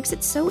place, and it makes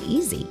it so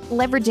easy.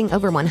 Leveraging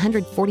over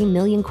 140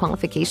 million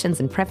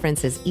qualifications and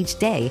preferences each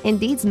day,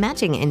 Indeed's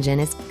matching engine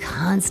is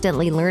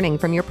constantly learning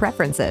from your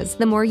preferences.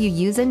 The more you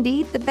use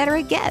Indeed, the better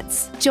it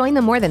gets. Join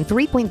the more than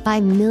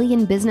 3.5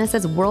 million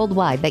businesses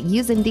worldwide that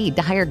use Indeed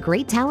to hire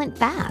great talent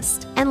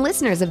fast. And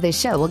listeners of this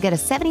show will get a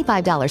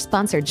 $75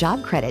 sponsored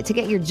job credit to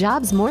get your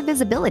jobs more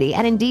visibility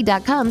at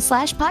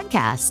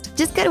Indeed.com/podcast.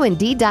 Just go to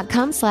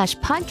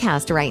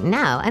Indeed.com/podcast right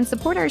now and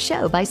support our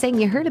show by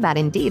saying you heard about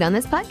Indeed on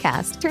this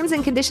podcast. Terms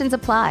and conditions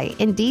apply.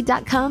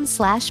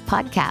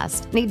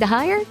 Indeed.com/podcast. Need to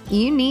hire?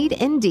 You need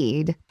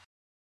Indeed.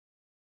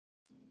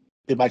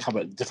 It might come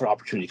at different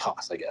opportunity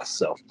costs, I guess.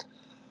 So,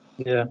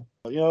 yeah.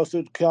 So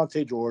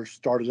Keyonte George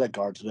started at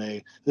guard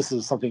today. This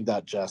is something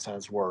that Jazz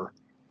fans were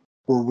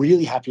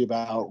really happy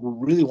about. We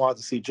really wanted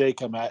to see Jake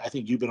come out. I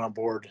think you've been on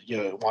board.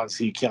 Want to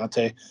see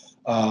Keyonte.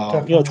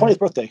 20th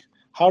birthday.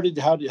 How do you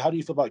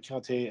feel about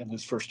Keyonte and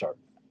his first start?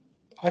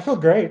 I feel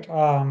great.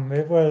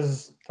 It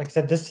was, like I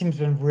said, this team's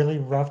been really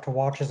rough to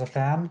watch as a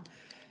fan.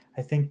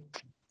 I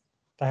think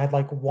I had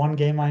one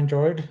game I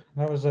enjoyed.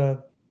 That was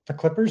the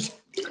Clippers.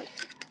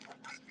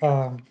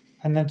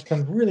 And then it's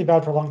been really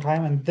bad for a long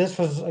time. And this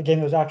was a game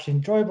that was actually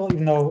enjoyable,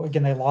 even though,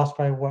 again, they lost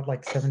by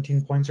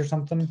 17 points or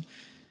something.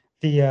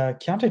 The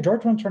Keyonte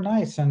George ones were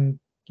nice, and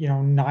he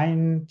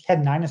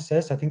had 9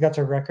 assists. I think that's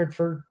a record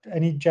for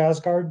any Jazz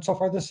guard so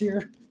far this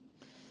year.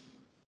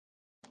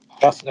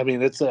 Yes, I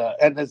mean it's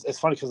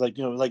funny because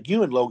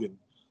you and Logan,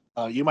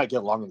 you might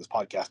get along on this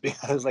podcast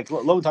because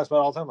Logan talks about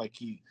it all the time.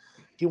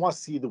 He wants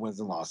to see the wins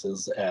and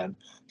losses, and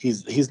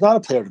he's not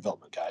a player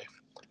development guy.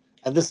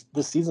 And this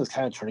season is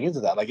kind of turning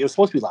into that. It was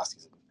supposed to be last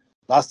season.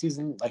 Last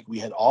season, we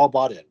had all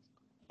bought in.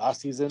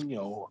 Last season,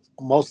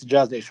 most of the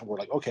Jazz Nation were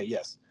like, okay,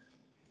 yes,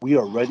 we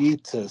are ready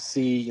to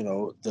see,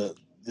 the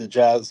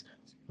Jazz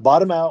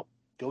bottom out,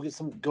 go get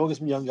some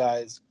young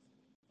guys,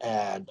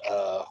 and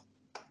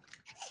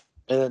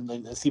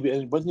then see.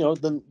 But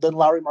then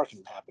Lowry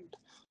marketing happened.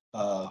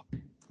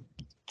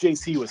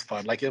 JC was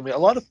fun. A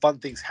lot of fun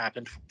things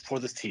happened for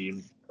this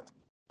team,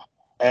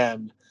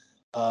 and.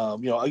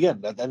 Again,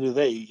 at the end of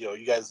the day,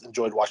 you guys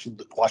enjoyed watching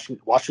the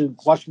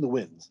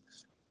wins.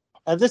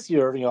 And this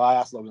year, I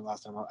asked Logan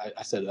last time.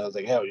 I said, I was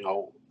like, hey,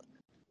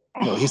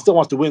 he still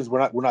wants the wins. We're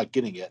not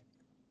getting it.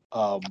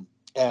 And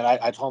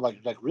I told him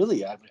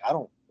really, I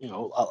don't,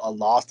 a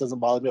loss doesn't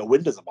bother me. A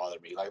win doesn't bother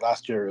me.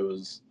 Last year, it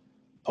was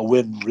a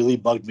win really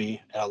bugged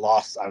me, and a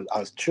loss I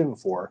was cheering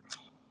for.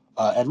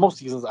 And most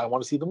seasons, I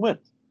want to see them win.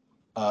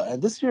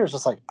 And this year, it's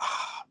just and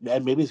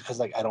maybe it's because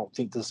I don't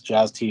think this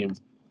Jazz team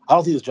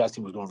was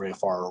going very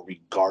far,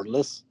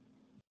 regardless.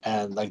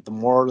 And the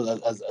more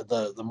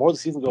the more the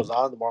season goes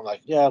on, the more I'm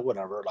like, yeah,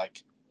 whatever.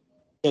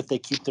 If they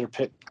keep their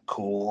pick,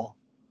 cool.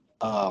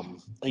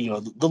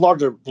 The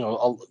larger, a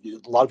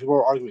lot of people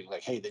are arguing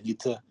hey, they need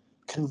to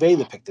convey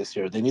the pick this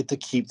year. They need to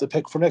keep the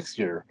pick for next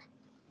year.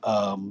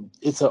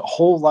 It's a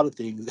whole lot of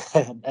things,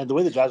 and the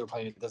way the Jazz are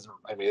playing, it doesn't.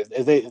 I mean,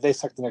 if they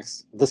suck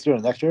this year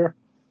and next year,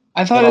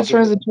 I thought it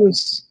turns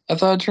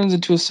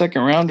into a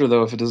second rounder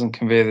though if it doesn't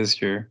convey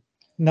this year.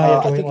 No, you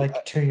have to wait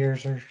 2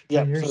 years or 3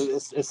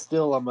 years. So it's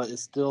still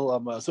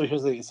so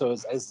here's the thing. So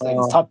it's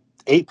top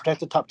 8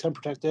 protected, top 10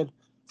 protected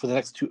for the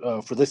next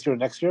for this year and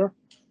next year,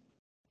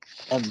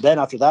 and then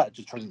after that it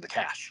just turns into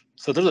cash.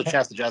 So there's a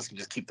chance the Jazz can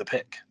just keep the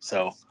pick.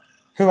 So,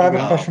 I have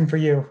a question for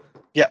you.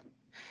 Yeah.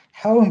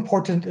 How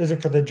important is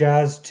it for the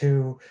Jazz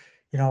to,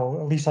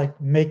 at least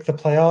make the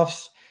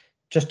playoffs,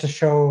 just to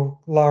show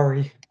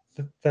Lowry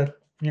that they're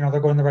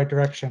going the right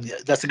direction? Yeah,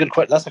 that's a good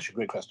question. That's actually a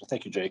great question.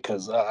 Thank you, Jay.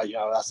 Because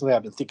that's something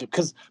I've been thinking.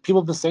 Because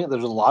people have been saying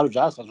there's a lot of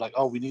Jazz fans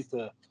oh, we need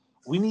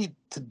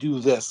to do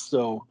this.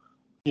 So,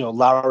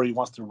 Lowry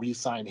wants to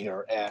re-sign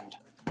here, and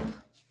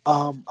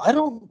I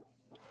don't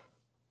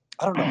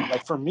know.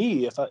 For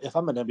me, if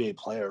I'm an NBA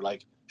player,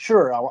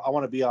 sure, I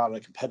want to be on a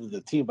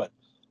competitive team, but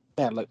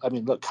man,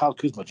 look, Kyle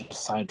Kuzma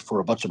just signed for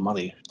a bunch of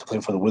money to play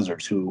for the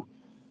Wizards, who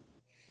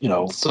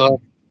suck,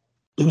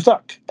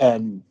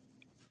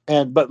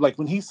 but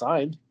when he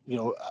signed,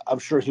 I'm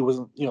sure he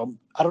wasn't,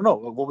 I don't know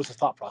what was his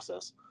thought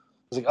process.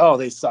 It's like, oh,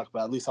 they suck,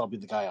 but at least I'll be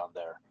the guy on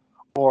there.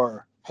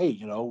 Or, hey,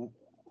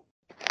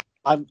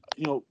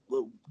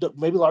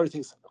 maybe Lowry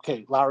thinks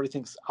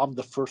I'm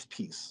the first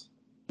piece.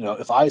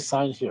 If I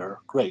sign here,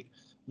 great.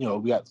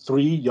 We got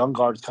 3 young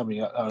guards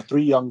coming up,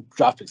 3 young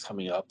draft picks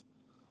coming up.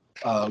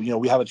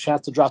 We have a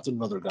chance to draft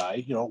another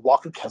guy.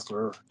 Walker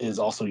Kessler is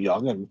also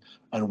young,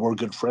 and we're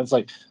good friends.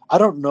 Like, I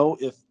don't know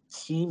if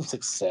team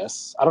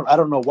success. I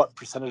don't know what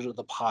percentage of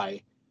the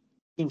pie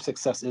team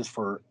success is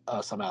for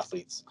some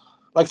athletes.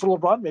 Like for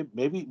LeBron,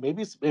 maybe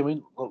it's. I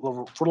mean,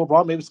 for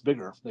LeBron, maybe it's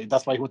bigger.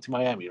 That's why he went to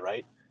Miami,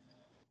 right?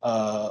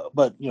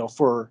 But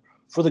for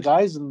the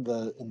guys in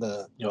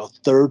the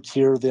third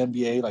tier of the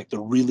NBA, like the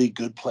really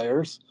good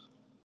players,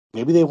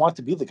 maybe they want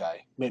to be the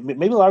guy.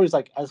 Maybe Larry's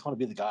like, I just want to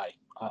be the guy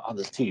on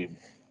this team,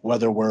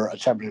 whether we're a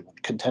championship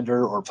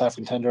contender or a playoff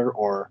contender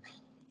or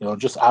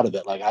just out of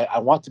it. Like I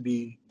want to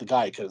be the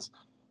guy because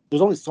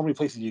there's only so many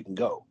places you can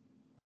go.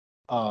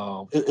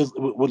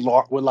 Would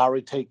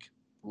Lowry take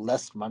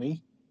less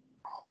money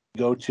to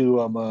go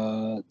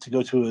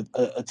to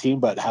a team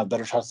but have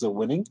better chances of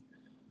winning?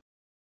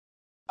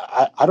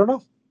 I don't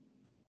know,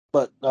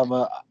 but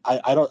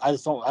I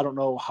don't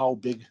know how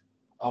big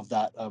of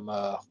that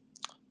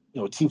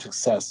team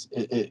success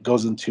it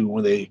goes into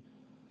when they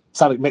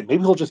sign. Maybe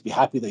he'll just be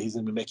happy that he's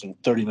going to be making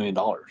 $30 million.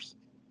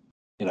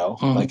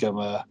 Like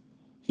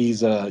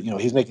he's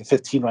making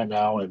 15 right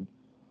now, and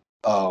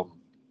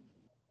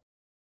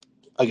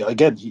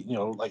again,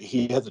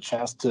 he has a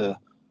chance to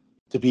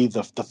be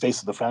the face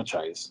of the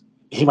franchise.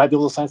 He might be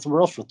able to sign somewhere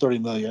else for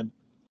 $30 million.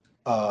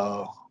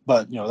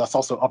 But that's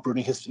also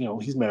uprooting his.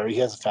 He's married. He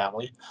has a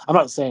family. I'm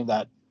not saying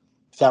that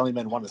family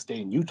men want to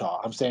stay in Utah.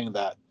 I'm saying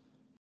that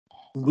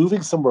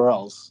moving somewhere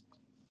else,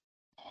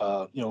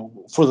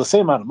 for the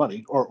same amount of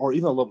money, or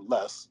even a little bit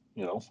less,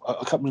 a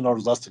couple million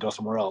dollars less to go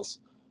somewhere else,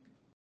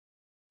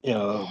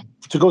 to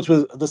go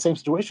to the same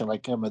situation.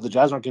 Like the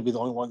Jazz aren't going to be the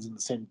only ones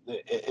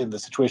in the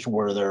situation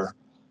where they're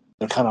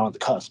kind of on the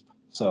cusp.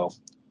 So,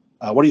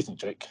 what do you think,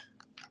 Jake?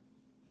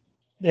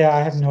 Yeah,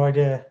 I have no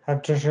idea.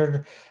 I've just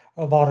heard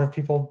a lot of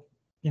people,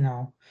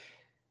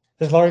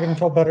 is Larry going to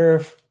feel better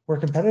if we're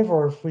competitive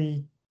or if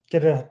we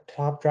get a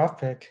top draft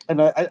pick? And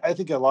I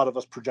think a lot of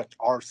us project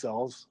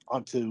ourselves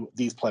onto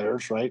these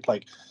players, right?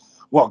 Like,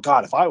 well,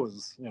 God, if I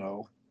was,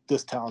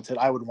 this talented,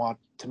 I would want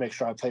to make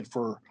sure I played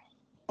for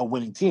a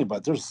winning team.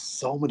 But there's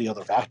so many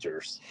other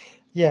factors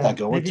that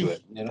go into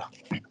it,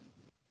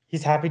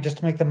 He's happy just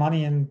to make the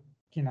money and,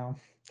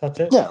 that's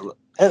it. Yeah.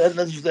 And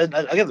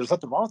again, there's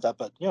nothing wrong with that.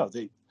 But,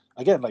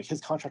 like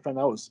his contract right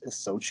now is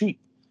so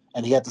cheap.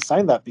 And he had to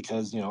sign that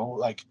because,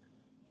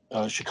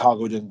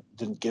 Chicago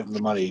didn't give him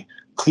the money.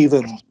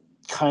 Cleveland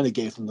kind of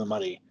gave him the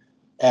money.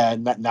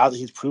 And now that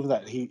he's proven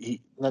that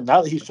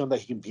now that he's shown that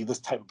he can be this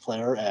type of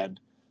player and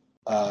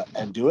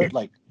do it,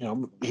 like,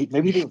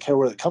 maybe he didn't care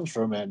where it comes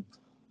from. And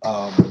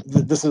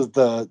this is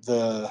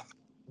the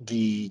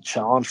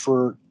challenge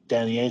for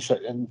Danny Ainge.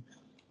 And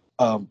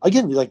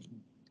again, like,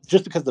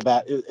 just because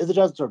if the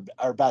Jazz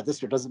are bad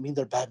this year doesn't mean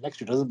they're bad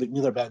next year. Doesn't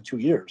mean they're bad in 2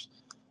 years.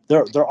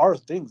 There are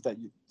things to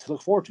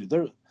look forward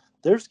to.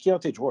 There's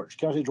Keyonte George.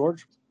 Keyonte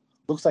George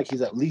looks like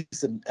he's at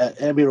least an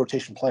NBA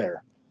rotation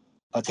player.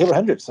 Taylor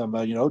Hendricks.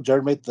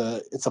 Jared made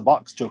the "it's a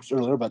box" jokes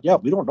earlier, but yeah,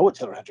 we don't know what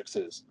Taylor Hendricks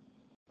is.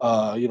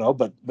 But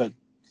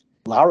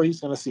Lowry's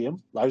going to see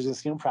him. Lowry's going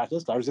to see him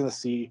practice. Lowry's going to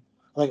see,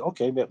 like,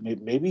 okay,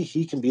 maybe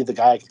he can be the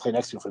guy I can play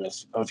next to for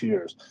this a few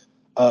years.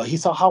 He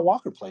saw how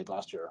Walker played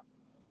last year.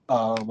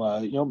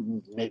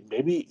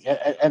 Maybe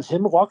and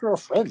him and Walker are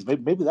friends.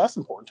 Maybe that's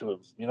important to him.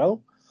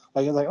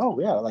 Like, it's like, oh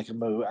yeah, like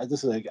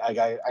this is a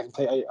guy I can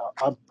play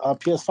on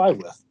PS5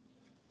 with.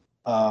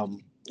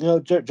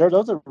 Jared, that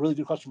was a really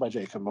good question by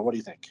Jacob. What do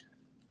you think?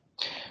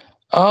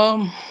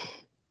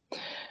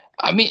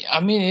 I mean,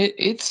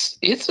 it's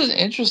an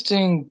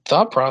interesting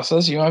thought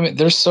process.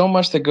 There's so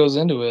much that goes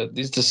into it.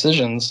 These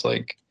decisions,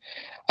 like,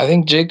 I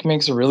think Jake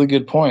makes a really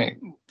good point.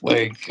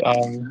 Like,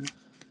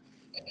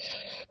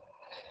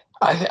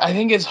 I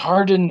think it's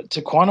hard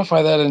to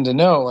quantify that and to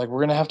know. Like,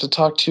 we're gonna have to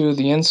talk to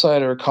the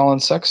insider, Colin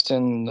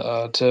Sexton,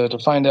 to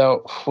find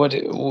out what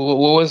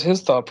was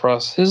his thought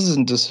process, his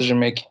decision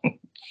making.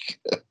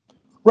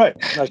 Right,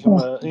 like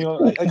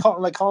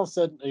like Colin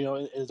said,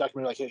 in his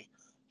documentary, like, hey,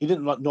 he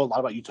didn't know a lot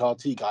about Utah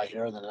until he got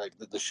here, and then like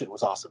the shit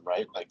was awesome,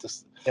 right? Like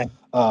this, yeah.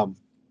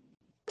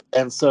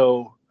 And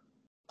so,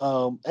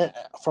 for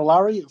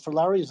Lowry,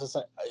 it's just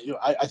like,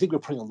 I think we're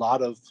putting a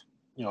lot of,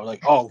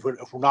 like, oh,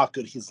 if we're not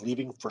good, he's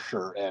leaving for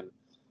sure, and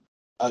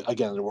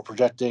again, we're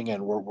projecting,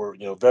 and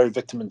we're very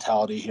victim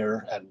mentality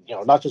here, and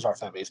not just our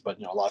fan base, but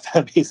a lot of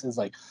fan bases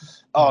like,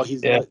 oh,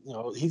 he's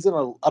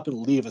gonna up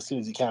and leave as soon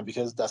as he can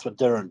because that's what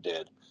Darren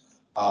did.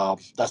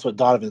 That's what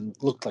Donovan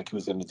looked like he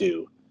was going to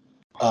do.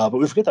 But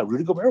we forget that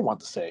Rudy Gobert wanted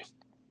to stay.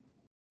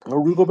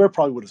 Rudy Gobert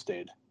probably would have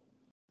stayed.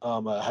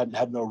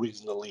 Had no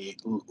reason to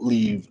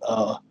leave.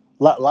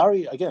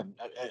 Larry, again,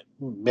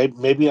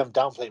 maybe I'm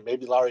downplaying.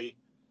 Maybe Larry,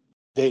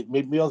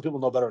 maybe other people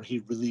know better, and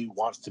he really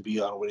wants to be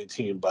on a winning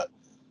team. But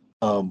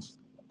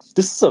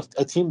this is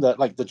a team that,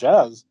 like the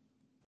Jazz,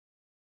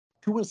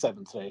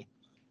 2-7 today.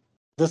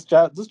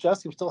 this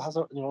Jazz team still has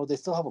they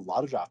still have a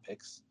lot of draft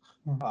picks,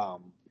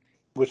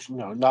 which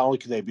not only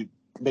can they be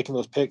making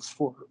those picks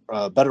for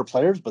better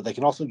players, but they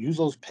can also use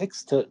those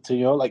picks to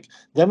like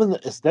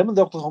it's them and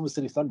the Oklahoma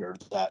City Thunder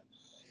that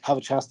have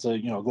a chance to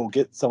go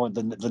get someone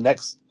the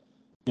next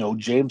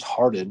James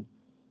Harden,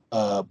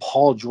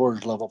 Paul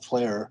George level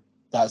player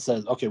that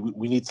says, okay,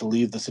 we need to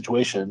leave the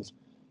situations,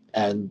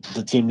 and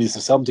the team needs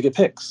to sell them to get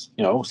picks.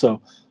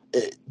 So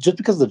just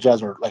because the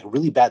Jazz are like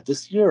really bad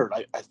this year,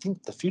 I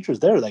think the future is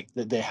there. Like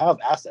they have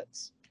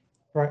assets.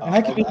 Right, and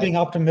I could be being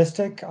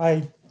optimistic.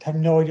 I have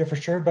no idea for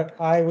sure, but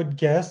I would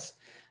guess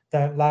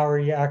that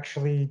Lowry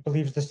actually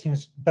believes this team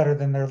is better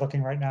than they're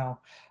looking right now.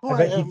 I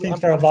bet he thinks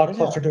they're a lot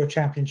closer to a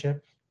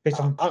championship based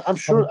on I'm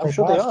sure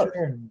they are.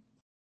 And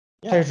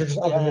players are just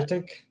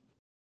optimistic.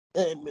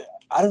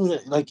 I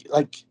don't like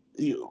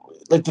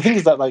the thing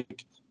is that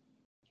like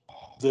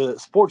the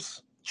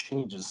sports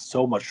changes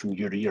so much from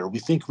year to year. We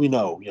think we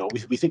know,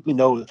 we think we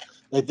know.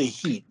 Like the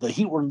Heat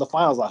were in the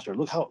finals last year.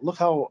 Look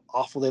how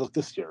awful they look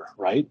this year,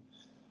 right?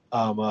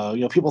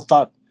 People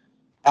thought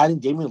adding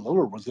Damian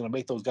Lillard was going to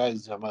make those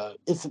guys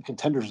instant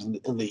contenders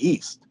in the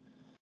East.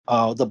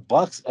 The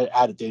Bucks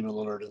added Damian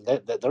Lillard, and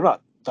they're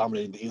not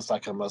dominating the East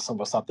like some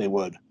of us thought they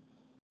would.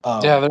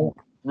 They're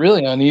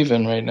really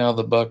uneven right now.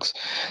 The Bucks,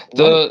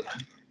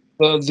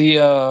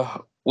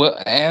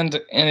 well,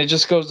 and it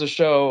just goes to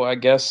show. I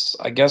guess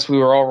we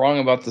were all wrong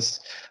about this.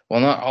 Well,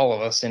 not all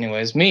of us,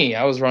 anyways. Me,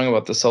 I was wrong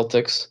about the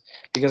Celtics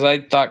because I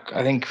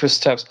think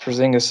Kristaps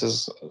Porzingis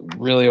is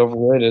really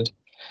overrated.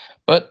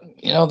 But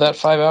that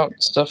 5-out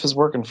stuff is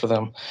working for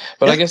them.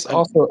 But I guess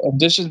also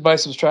addition by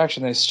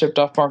subtraction, they shipped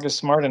off Marcus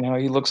Smart, and how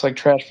he looks like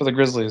trash for the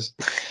Grizzlies.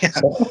 Yeah.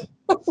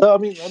 So I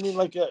mean,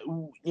 like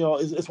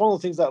it's one of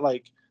the things that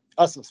like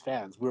us as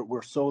fans,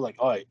 we're so like,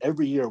 all right,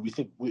 every year we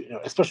think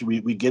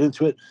especially we get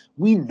into it,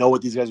 we know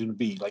what these guys are going to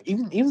be. Like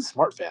even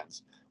smart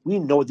fans, we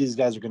know what these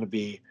guys are going to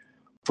be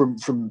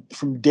from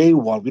day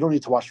one. We don't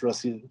need to watch the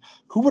rest of the season.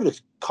 Who would have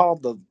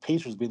called the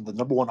Pacers being the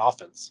number one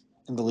offense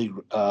in the league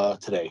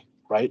today,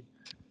 right?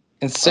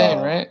 Insane,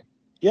 right?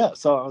 Yeah.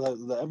 So I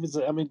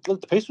mean,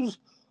 look, the Pacers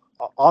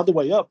are on the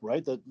way up,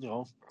 right? That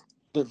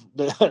the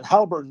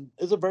Halliburton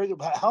is a very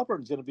good.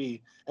 Halliburton's going to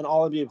be an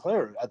All-NBA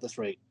player at this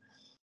rate.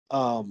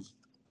 But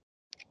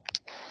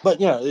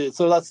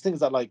so that's things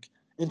that like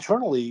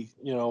internally,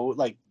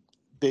 like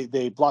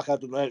they block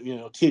out.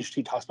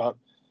 THT talks about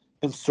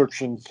him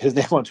searching his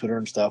name on Twitter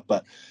and stuff.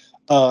 But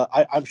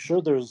I'm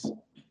sure there's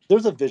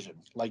a vision.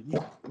 Like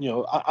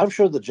I'm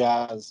sure the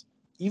Jazz,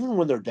 even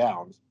when they're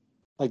down,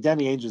 like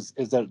Danny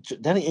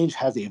Ainge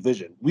has a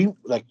vision. We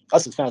like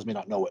us as fans may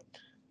not know it,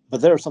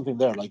 but there's something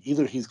there. Like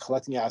either he's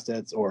collecting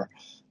assets or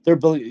they're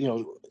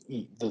building.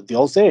 The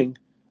old saying,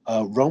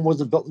 Rome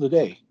wasn't built in a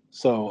day.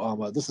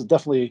 So this is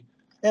definitely.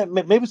 Yeah,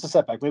 maybe it's a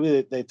setback.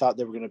 Maybe they thought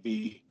they were going to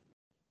be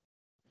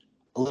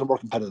a little more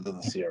competitive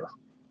this year,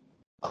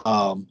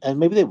 and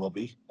maybe they will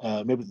be.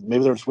 Maybe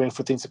they're just waiting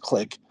for things to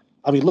click.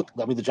 I mean, look.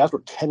 I mean, the Jazz were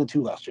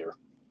 10-2 last year,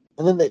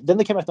 and then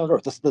they came back down to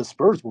earth. The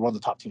Spurs were one of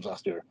the top teams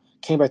last year.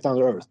 Came back down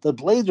to earth. The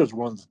Blazers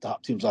were one of the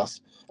top teams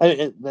last.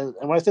 And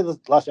when I say this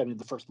last year, I mean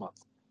the first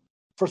month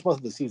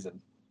of the season.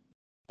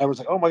 Everyone's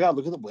like, "Oh my God,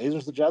 look at the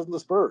Blazers, the Jazz, and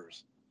the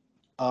Spurs."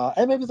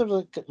 And maybe there's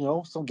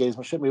some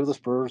gamesmanship. Maybe the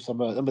Spurs,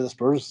 the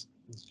Spurs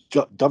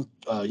dumped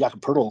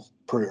Jakob Poeltl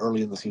pretty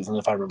early in the season,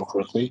 if I remember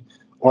correctly,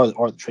 or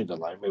the trade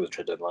deadline. Maybe the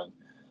trade deadline.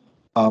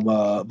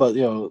 But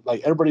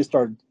like everybody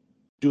started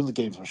doing the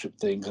gamesmanship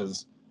thing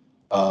because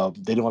they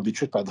didn't want to be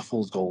tricked by the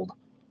fool's gold.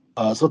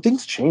 So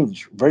things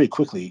change very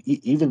quickly.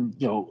 Even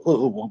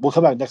we'll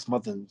come back next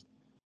month and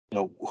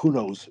who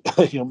knows?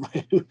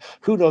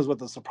 Who knows what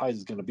the surprise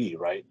is going to be,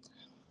 right?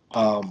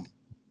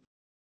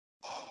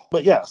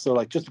 But yeah, so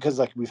like just because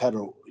like we've had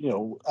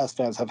as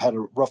fans have had a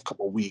rough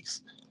couple of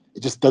weeks,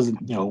 it just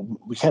doesn't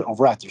we can't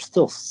overact. There's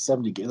still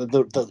 70 games.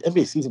 The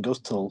NBA season goes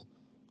till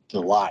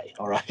July.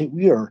 All right,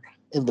 we are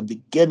in the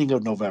beginning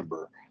of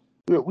November.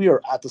 We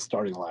are at the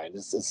starting line.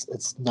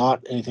 It's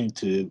not anything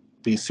to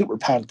be super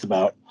panicked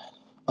about.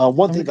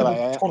 One thing that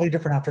I totally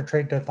different after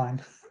trade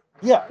deadline.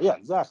 Yeah,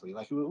 exactly.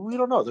 Like we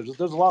don't know. There's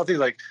a lot of things.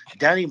 Like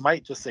Danny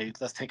might just say,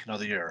 "Let's take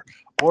another year,"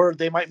 or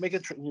they might make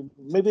it.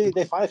 Maybe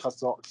they find a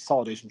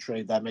consolidation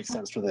trade that makes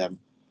sense for them,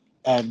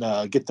 and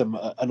get them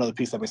another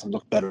piece that makes them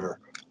look better.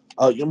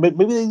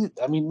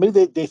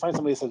 Maybe they find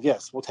somebody that says,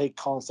 "Yes, we'll take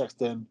Colin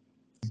Sexton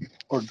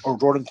or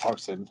Jordan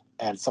Clarkson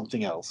and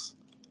something else,"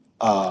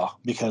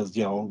 because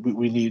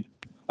we need.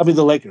 I mean,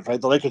 the Lakers,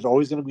 right? The Lakers are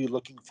always going to be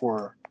looking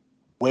for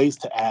ways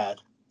to add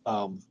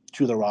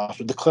to their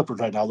roster. The Clippers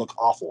right now look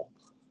awful.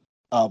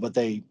 But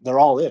they're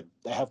all in.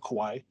 They have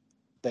Kawhi,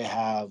 they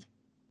have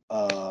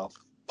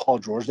Paul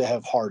George, they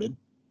have Harden,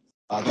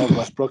 they have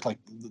Westbrook. Like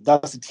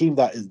that's a team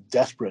that is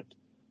desperate.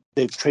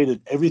 They've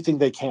traded everything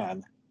they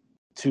can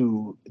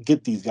to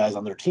get these guys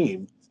on their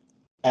team,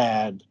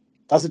 and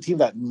that's a team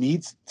that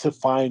needs to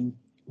find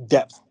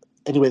depth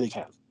any way they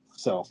can.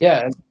 So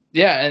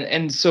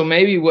and so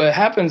maybe what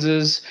happens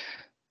is,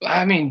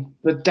 I mean,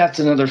 but that's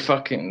another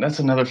fucking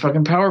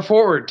power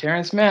forward,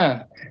 Terrence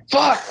Mann.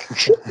 Fuck.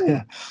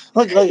 Yeah.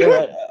 Like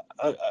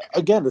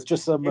again, it's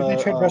just some.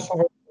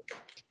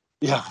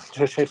 Yeah,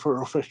 trade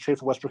for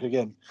Westbrook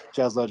again,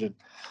 Jazz legend.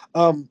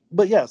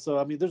 But yeah, so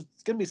I mean, there's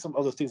gonna be some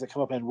other things that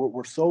come up, and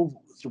we're so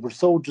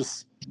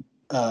just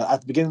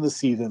at the beginning of the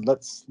season.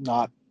 Let's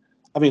not.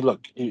 I mean,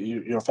 look,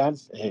 you're a fan.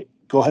 Hey,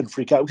 go ahead and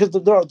freak out because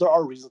there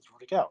are reasons to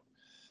freak out.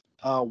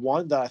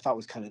 One that I thought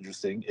was kind of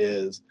interesting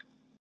is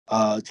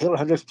Taylor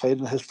Hendrick played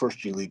in his first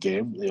G League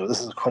game.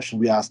 This is a question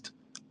we asked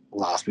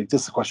last week.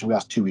 This is a question we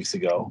asked 2 weeks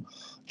ago.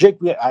 Jake,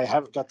 I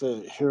haven't got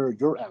to hear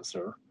your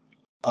answer.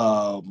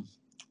 How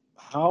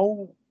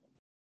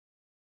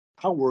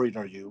worried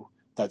are you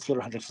that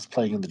Taylor Hendricks is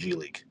playing in the G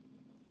League?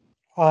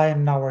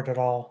 I'm not worried at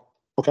all.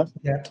 Okay.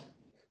 Yet.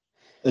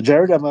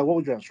 Jared, what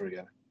would your answer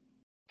again?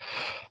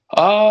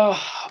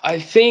 I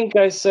think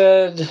I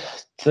said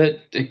that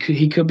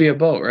he could be a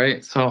boat,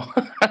 right? So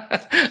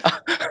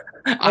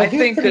I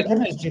think that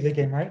in his G League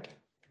game, right?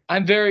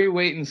 I'm very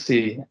wait and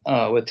see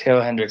with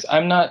Taylor Hendricks.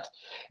 I'm not.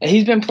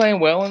 He's been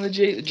playing well in the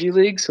G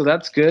League, so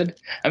that's good.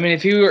 I mean,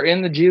 if he were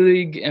in the G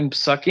League and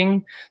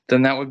sucking,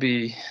 then that would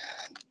be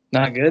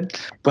not good.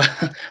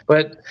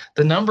 But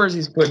the numbers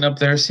he's putting up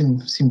there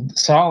seem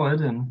solid,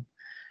 and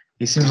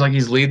he seems like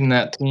he's leading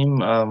that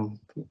team.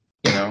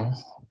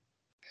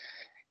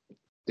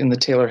 In the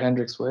Taylor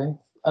Hendricks way.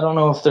 I don't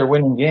know if they're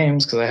winning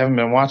games because I haven't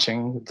been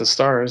watching the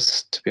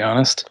Stars, to be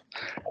honest.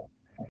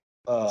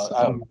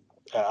 I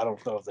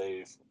don't know if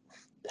they've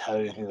had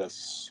anything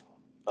that's.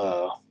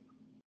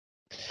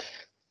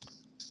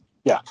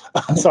 Yeah,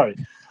 sorry.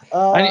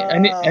 I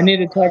need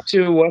to talk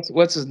to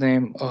what's his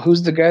name?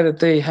 Who's the guy that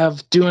they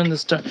have doing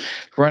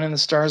running the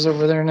Stars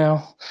over there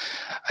now?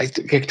 I'm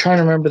trying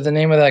to remember the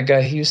name of that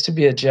guy. He used to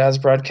be a Jazz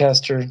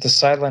broadcaster, the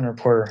sideline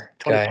reporter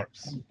Tony guy.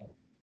 Parks.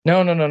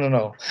 No.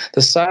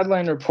 The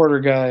sideline reporter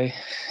guy.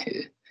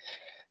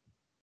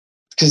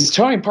 Because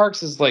Tony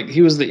Parks is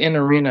he was the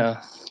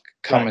in-arena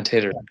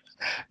commentator.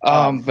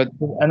 Right. But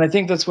I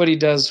think that's what he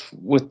does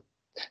with.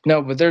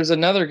 No, but there's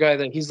another guy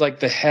that he's like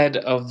the head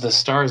of the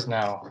Stars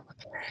now,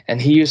 and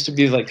he used to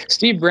be like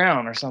Steve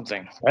Brown or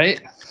something,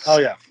 right? Oh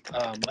yeah.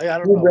 I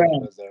don't know what he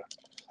does there.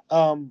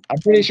 I'm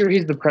pretty sure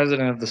he's the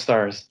president of the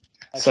Stars.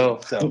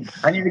 So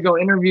I need to go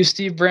interview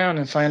Steve Brown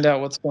and find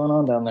out what's going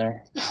on down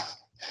there.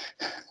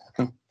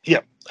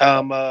 Yeah.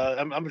 I'm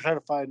trying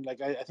to find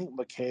I think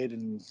McCade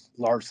and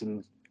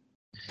Larson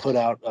put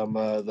out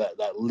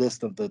that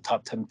list of the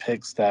top 10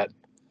 picks that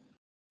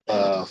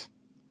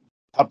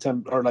top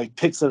 10 or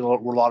picks that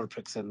were lottery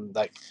picks, and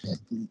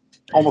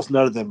almost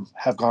none of them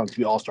have gone to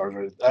be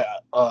all-stars.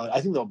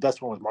 I think the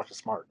best one was Marcus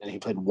Smart, and he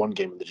played one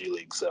game in the G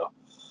League. So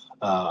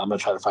I'm gonna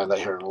try to find that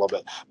here in a little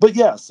bit. But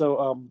yeah,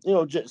 so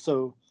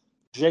so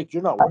Jake,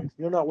 you're not worried.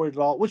 You're not worried at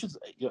all, which is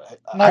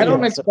I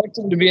don't expect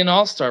him to be an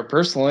all-star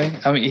personally.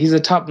 I mean, he's a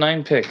top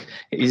 9 pick.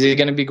 Is he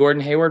going to be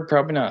Gordon Hayward?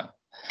 Probably not.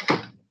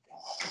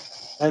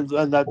 And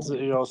that's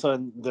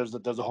so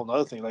there's a whole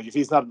other thing. If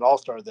he's not an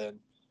all-star, then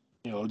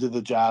did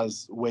the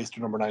Jazz waste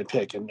their number 9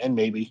 pick? And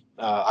maybe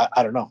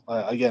I don't know.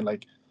 Again,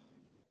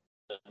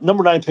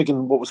 number 9 pick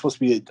in what was supposed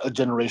to be a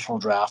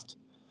generational draft.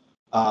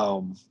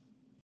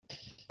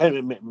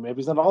 Maybe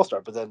he's not an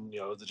all-star, but then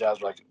the Jazz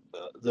are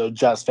the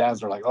Jazz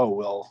fans are like, oh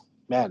well,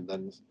 man,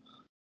 then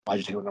why'd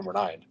you take him number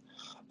 9?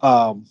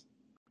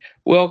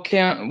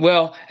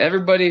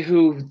 Everybody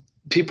who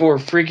people were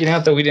freaking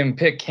out that we didn't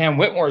pick Cam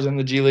Whitmore's in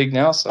the G League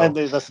now. So and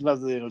that's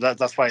another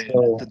that's why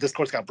the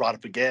discourse got brought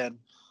up again.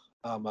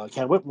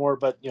 Cam Whitmore,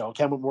 but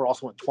Cam Whitmore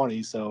also went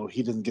 20, so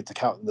he doesn't get to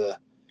count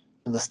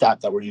in the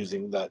stat that we're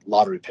using, that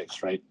lottery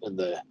picks, right, in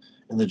the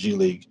G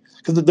League,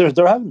 because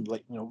they're having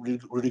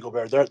Rudy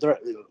Gobert, there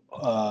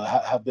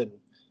have been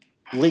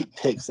late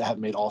picks that have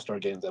made all-star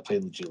games that play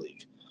in the G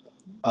League.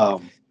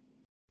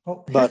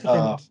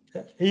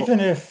 Even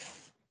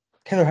if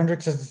Taylor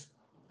Hendricks is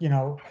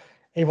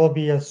able to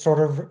be a sort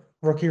of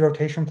rookie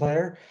rotation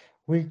player,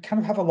 we kind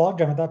of have a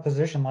logjam at that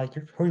position. Who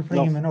are you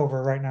putting him in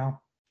over right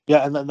now?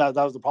 Yeah, and then that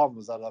was the problem,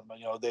 was that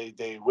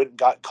they went and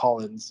got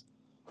Collins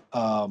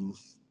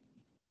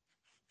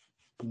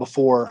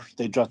before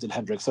they drafted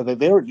Hendricks, so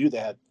they already knew they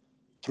had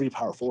 3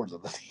 power forwards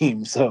on the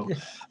team. So,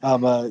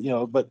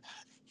 but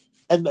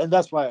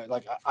that's why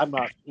I'm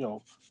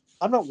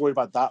not worried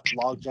about that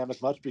logjam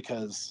as much,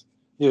 because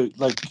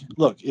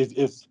look,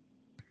 if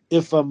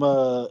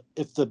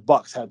the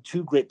Bucks had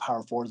 2 great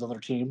power forwards on their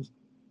team,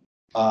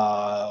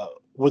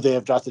 would they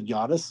have drafted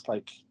Giannis?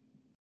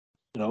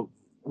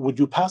 Would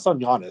you pass on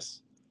Giannis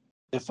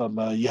if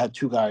you had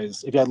 2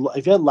 guys? If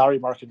you had Larry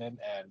Markkinen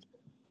and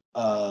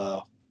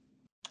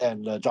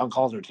John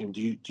Collins on your team,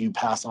 do you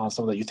pass on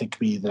someone that you think could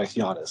be the next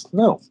Giannis?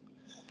 No,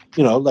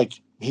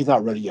 he's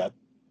not ready yet,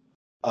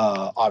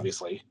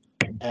 obviously,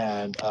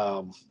 and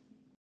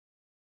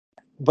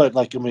but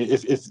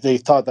if they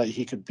thought that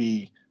he could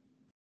be,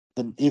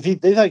 then they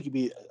thought he could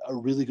be a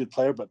really good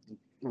player, but it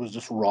was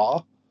just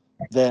raw,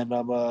 then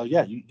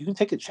you can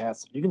take a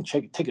chance. You can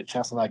take a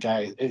chance on that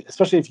guy,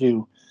 especially if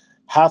you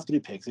have 3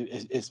 picks,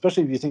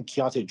 especially if you think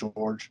Keyonte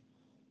George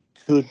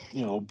could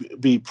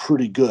be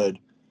pretty good.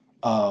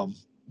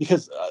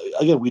 because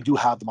again, we do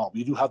have the model.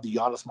 We do have the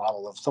Giannis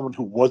model of someone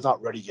who was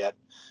not ready yet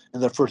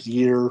in their first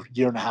year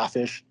and a half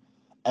ish,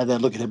 and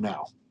then look at him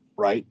now,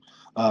 right?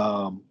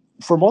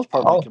 For most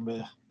part, like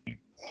him.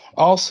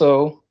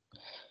 Also,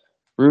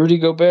 Rudy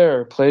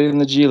Gobert played in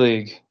the G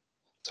League,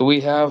 so we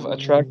have a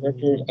track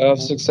record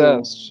of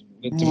success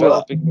with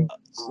developing.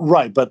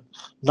 Right, but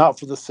not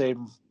for the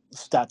same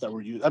stat that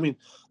we're using. I mean,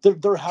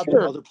 there have been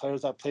other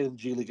players that played in the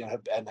G League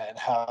and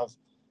have.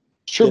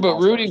 Sure, but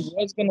Rudy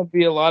was going to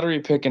be a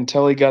lottery pick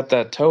until he got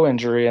that toe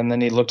injury, and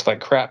then he looked like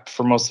crap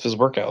for most of his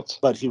workouts.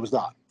 But he was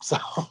not. So,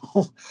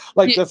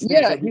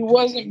 he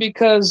wasn't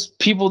because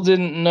people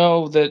didn't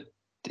know that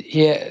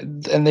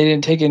and they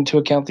didn't take into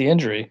account the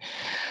injury.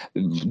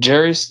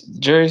 Jerry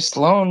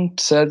Sloan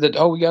said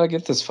that, we got to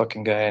get this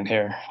fucking guy in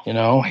here. You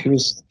know, he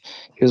was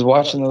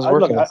watching those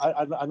workouts.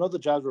 I know the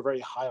Jazz were very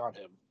high on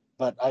him,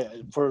 but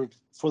for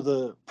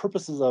the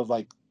purposes of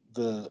like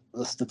the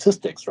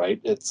statistics,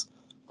 right? It's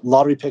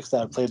lottery picks that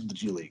have played in the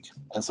G League,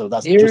 and so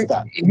that's just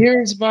that.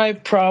 Here's my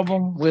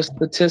problem with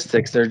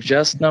statistics: they're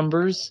just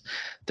numbers.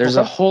 There's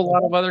a whole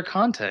lot of other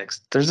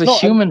context. There's a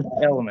human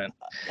element,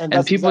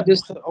 and people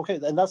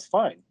and that's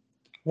fine.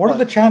 What are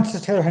the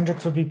chances Taylor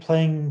Hendricks would be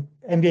playing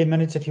NBA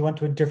minutes if he went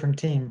to a different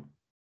team?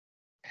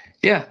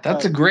 Yeah,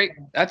 that's a great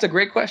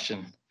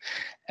question.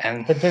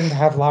 And it didn't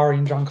have Lowry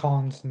and John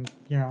Collins, and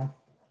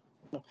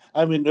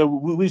I mean,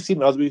 we've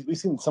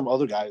seen some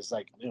other guys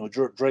like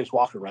Jarace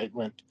Walker, right?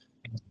 Went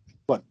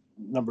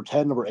number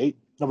 10, number 8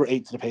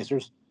 to the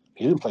Pacers.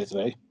 He didn't play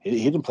today.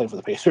 He didn't play for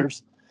the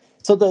Pacers.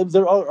 So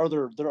there are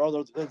other.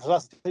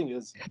 That's the thing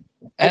is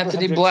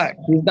Anthony Black.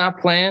 He's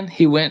not playing.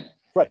 He went.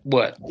 Right.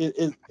 What so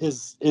I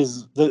guess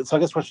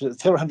the question is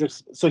Taylor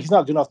Hendricks. So he's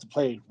not good enough to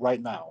play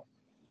right now,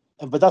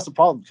 but that's the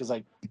problem because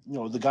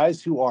the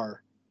guys who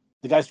are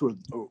the guys, the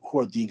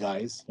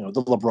LeBrons,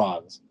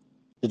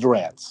 the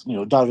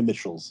Durants, Donovan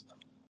Mitchells,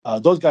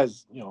 those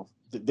guys,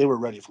 they were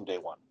ready from day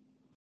one.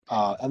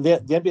 And the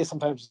NBA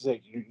sometimes is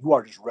like you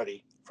are just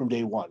ready from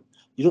day one.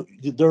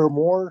 There are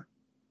more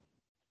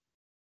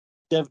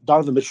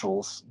Donovan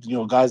Mitchells,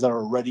 guys that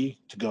are ready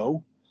to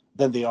go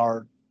than they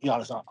are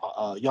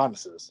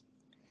Giannis's,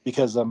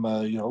 because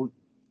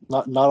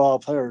not all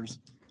players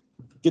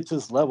get to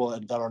this level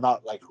and that are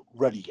not like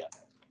ready yet.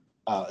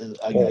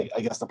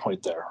 I guess the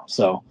point there.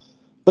 So,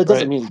 but it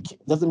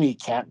doesn't mean he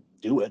can't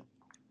do it.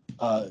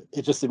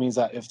 It just means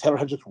that if Taylor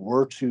Hendricks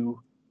were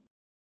to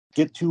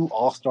get to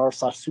all-star /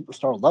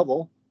 superstar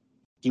level,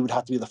 he would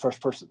have to be the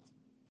first person.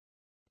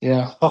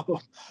 Yeah.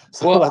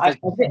 I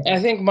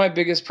think my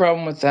biggest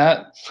problem with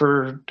that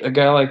for a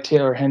guy like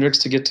Taylor Hendricks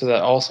to get to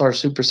that all-star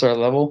superstar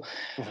level,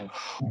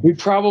 we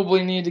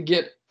probably need to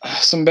get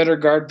some better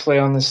guard play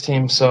on this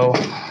team. So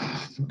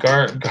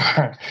guards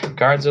are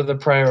the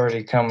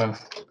priority coming.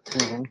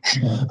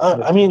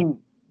 I mean,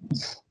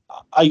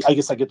 I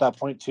guess I get that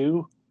point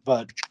too,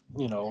 but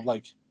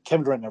like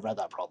Kevin Durant never had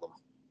that problem.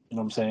 You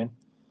know what I'm saying?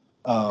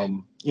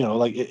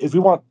 Like if we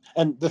want,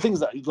 and the things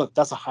that look,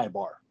 that's a high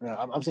bar.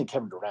 I'm saying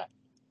Kevin Durant.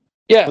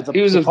 Yeah,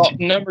 he was a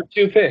number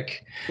 2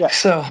 pick. Yeah.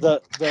 So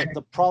the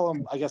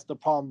problem, I guess, or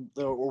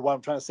what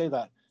I'm trying to say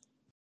that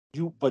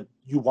you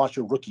want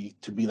your rookie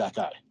to be that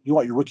guy. You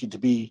want your rookie to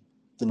be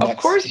the next. Of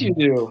course you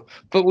do.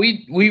 But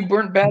we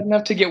weren't bad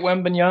enough to get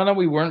Wembanyama.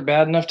 We weren't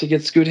bad enough to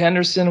get Scoot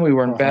Henderson. We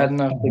weren't bad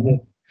enough to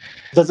get.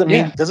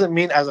 Doesn't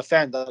mean as a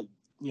fan that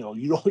you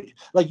don't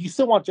like you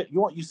still want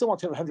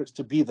Taylor Hendricks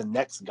to be the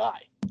next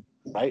guy,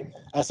 right?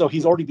 And so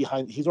he's already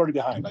behind.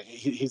 Like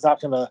he's not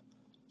gonna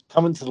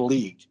come into the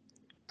league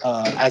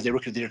as a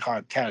rookie of the year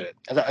candidate.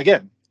 And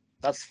again,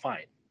 that's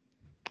fine.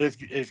 But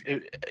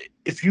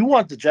if you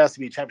want the Jazz to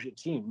be a championship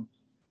team,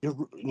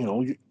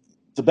 the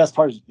best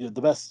part is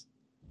the best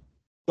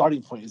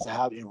starting point is to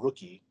have a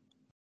rookie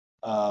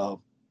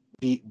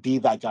be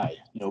that guy.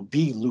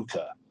 Be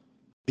Luka,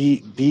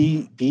 be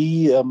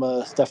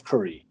Steph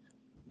Curry,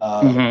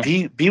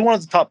 be one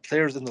of the top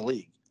players in the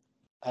league.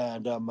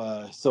 And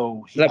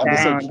so he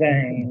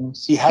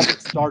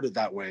hasn't started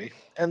that way.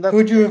 And that's, who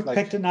would you have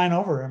picked at 9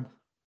 over him?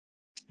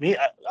 Me,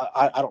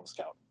 I don't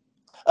scout.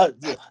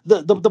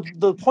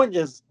 The point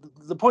is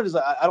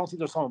I don't think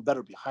there's someone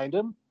better behind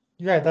him.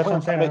 Yeah, that's what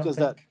I'm saying.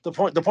 The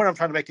point I'm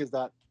trying to make is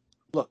that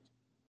look,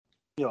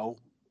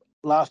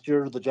 last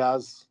year the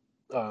Jazz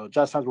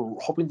fans were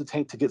hoping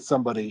to get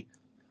somebody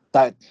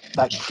that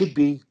could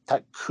be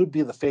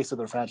the face of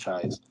their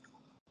franchise.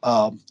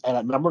 And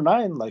at number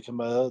 9,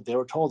 they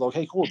were told,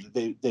 okay, cool.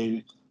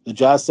 The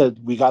Jazz said,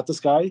 we got this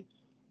guy.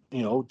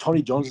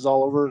 Tony Jones is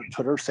all over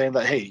Twitter saying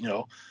that, hey,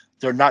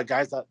 they're not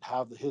guys that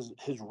have his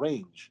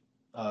range,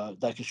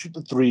 that can shoot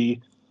the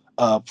 3,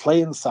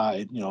 play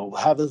inside,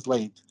 have his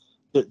length.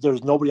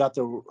 There's nobody out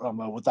there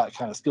with that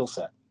kind of skill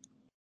set.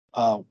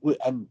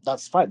 And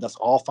that's fine. That's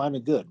all fine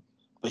and good.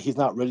 But he's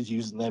not ready to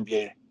use it in the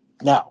NBA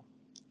now.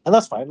 And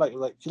that's fine. Like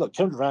look,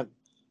 Kevin Durant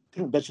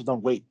couldn't bench his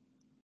own weight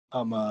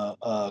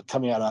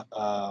coming out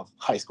of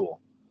high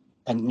school.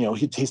 And,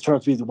 he's turned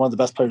out to be one of the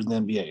best players in the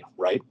NBA,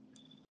 right?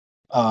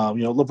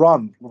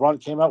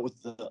 LeBron came out with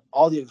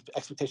all the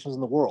expectations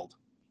in the world,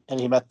 and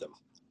he met them.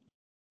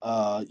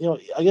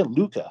 Again,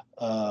 Luka.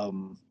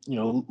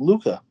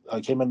 Luka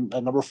came in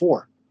at number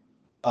 4.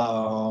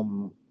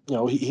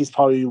 He's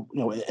probably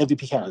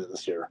MVP candidate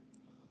this year.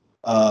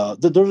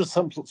 There's just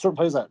some certain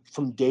players that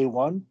from day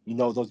one,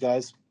 those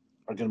guys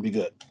are going to be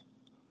good.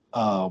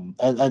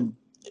 And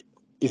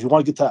if you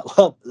want to get to that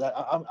level,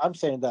 I'm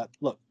saying that,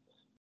 look,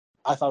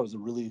 I thought it was a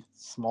really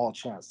small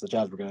chance the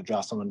Jazz were going to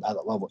draft someone at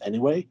that level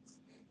anyway,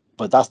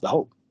 but that's the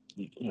hope.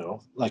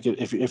 Like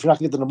if you're not going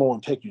to get the number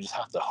 1 pick, you just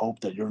have to hope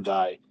that your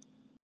guy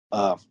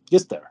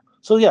gets there.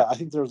 So yeah, I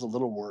think there's a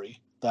little worry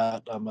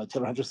that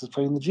Taylor Hendrick is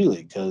playing in the G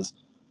League because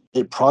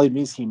it probably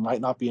means he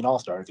might not be an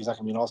All-Star. If he's not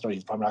going to be an All-Star,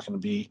 he's probably not going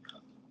to be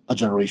a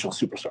generational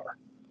superstar.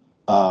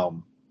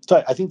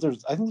 So I think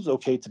it's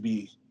okay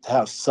to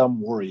have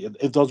some worry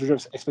if those are your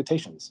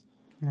expectations.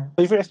 Yeah.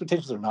 But if your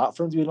expectations are not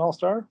for him to be an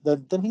All-Star,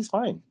 then he's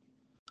fine.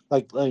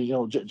 Like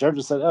Jared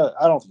just said,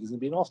 I don't think he's going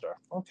to be an All-Star.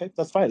 Okay,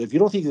 that's fine. If you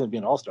don't think he's going to be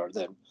an All-Star,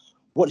 then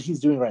what he's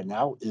doing right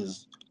now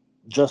is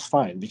just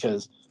fine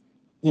because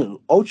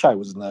Ochai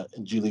was in the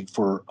G League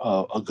for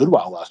a good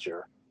while last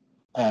year,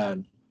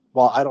 and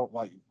while I don't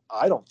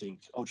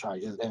think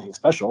Ochai is anything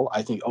special.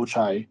 I think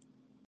Ochai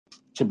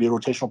can be a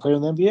rotational player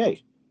in the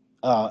NBA,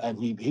 and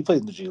he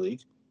played in the G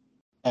League.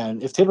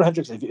 And if Taylor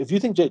Hendricks, if you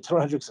think Taylor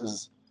Hendricks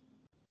is,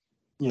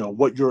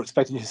 what you're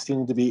expecting his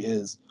ceiling to be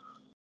is,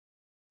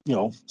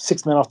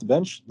 6 men off the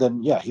bench,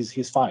 then yeah,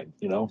 he's fine,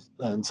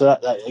 And so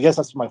I guess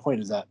that's my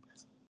point is that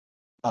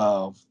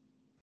the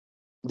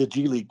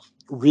G League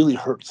really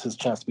hurts his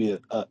chance to be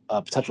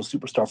a potential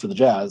superstar for the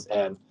Jazz,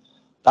 and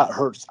that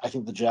hurts, I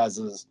think, the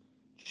Jazz's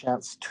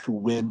chance to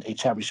win a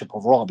championship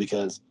overall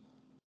because,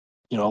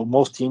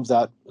 most teams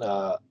that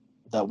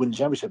win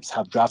championships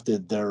have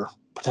drafted their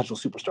potential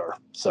superstar.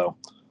 So,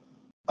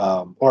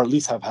 or at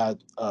least have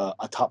had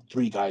a top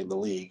 3 guy in the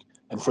league.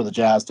 And for the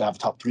Jazz to have a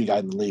top 3 guy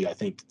in the league, I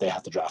think they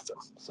have to draft him.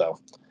 So,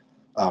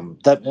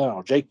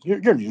 Jake,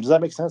 you're new. Does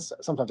that make sense?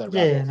 Sometimes I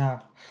no,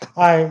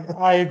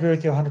 I agree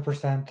with you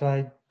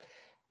 100%.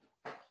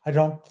 I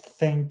don't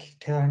think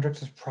Taylor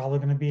Hendricks is probably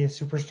going to be a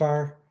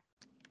superstar,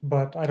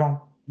 but I don't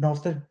know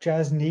if the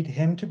Jazz need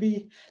him to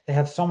be. They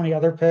have so many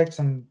other picks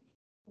and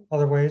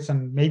other ways,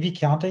 and maybe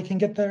Keyonte can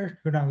get there.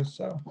 Who knows?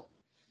 So,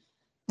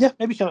 yeah,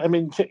 maybe Keyonte. I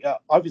mean,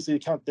 obviously,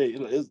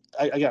 Keyonte is.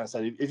 Again, I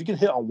said if you can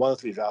hit on 1 of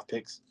 3 draft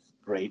picks,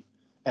 great.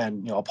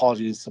 And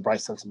apologies to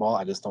Bryce Sensabaugh.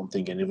 I just don't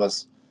think any of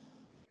us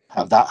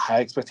have that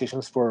high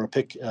expectations for a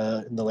pick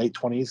in the late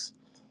 20s.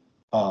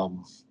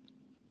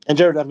 And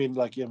Jared,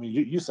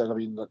 you said,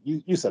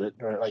 you said it,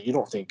 right? Like, you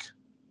don't think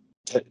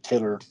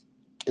Taylor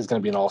is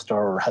going to be an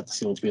All-Star or had the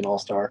ceiling to be an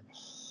All-Star.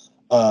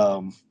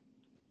 So,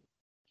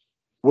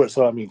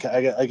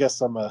 I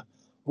guess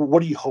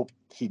what do you hope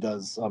he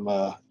does in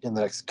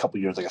the next couple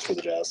of years, I guess, for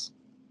the Jazz?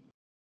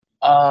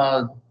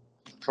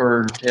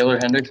 For Taylor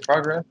Hendrick's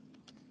progress?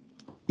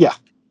 Yeah.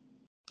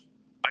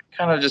 I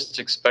kind of just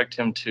expect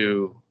him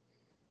to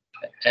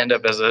end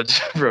up as a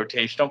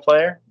rotational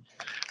player.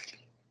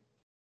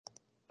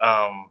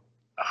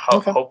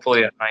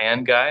 Hopefully a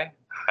high-end guy,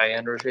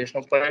 high-end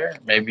rotational player,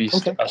 maybe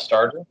a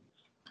starter.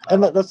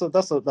 And that's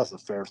a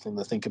fair thing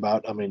to think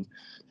about. I mean,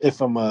 if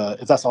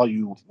that's all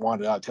you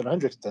wanted out of Taylor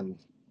Hendricks, then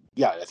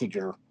yeah, I think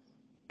you're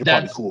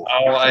probably cool.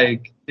 All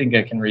I think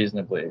I can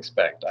reasonably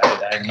expect.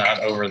 I'm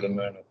not over the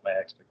moon with my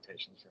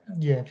expectations for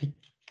him. Yeah, if he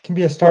can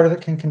be a starter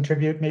that can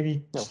contribute,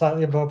 maybe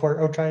slightly above where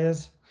Ochai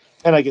is.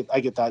 And I get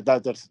that.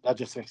 That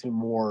just makes me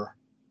more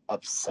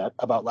upset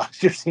about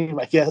last year's team,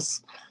 I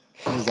guess.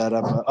 Is that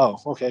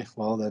okay?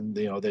 Well, then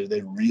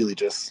they really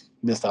just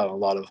missed out on a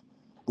lot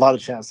of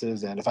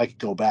chances. And if I could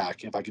go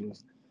back, if I could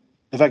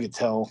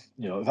tell,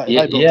 Danny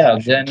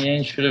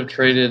Ainge should have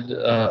traded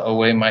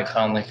away Mike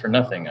Conley for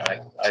nothing.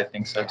 I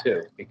think so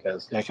too,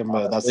 because we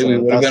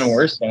would have been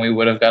worse and we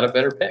would have got a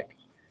better pick.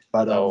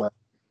 But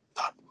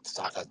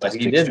but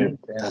he didn't.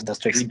 That's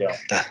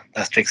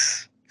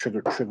Jake's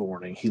trigger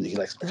warning. He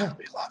likes to a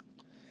lot.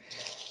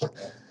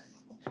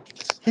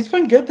 He's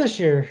been good this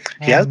year.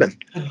 He has been.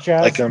 The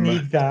Jazz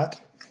need that.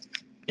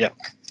 Yeah.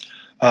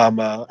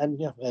 And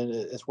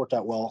it's worked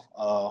out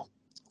well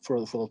for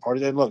the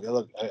party. And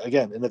look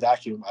again in the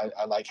vacuum.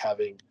 I like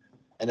having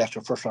an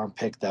extra first round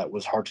pick that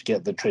was hard to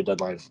get the trade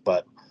deadline,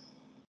 but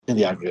in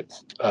the aggregate,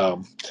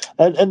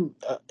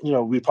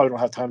 we probably don't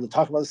have time to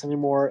talk about this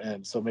anymore,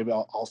 and so maybe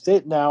I'll say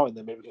it now, and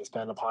then maybe we can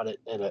expand upon it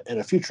in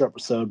a future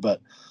episode.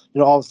 But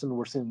all of a sudden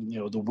we're seeing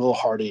the Will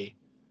Hardy,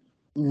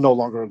 no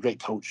longer a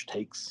great coach,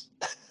 takes.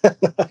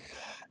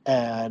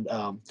 And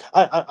I'm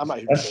not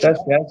here. That's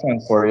one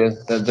for you.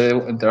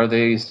 Are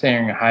they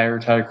saying hire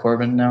Ty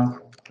Corbin now?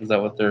 Is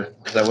that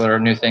what our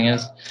new thing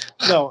is?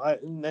 No,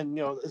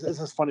 this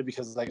is funny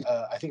because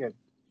I think I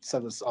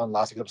said this on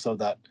last week's episode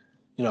that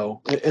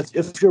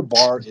if your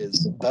bar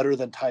is better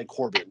than Ty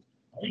Corbin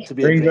to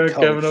be a great coach,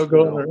 Kevin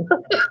O'Connor.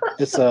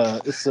 It's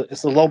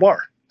a low bar.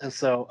 And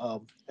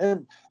so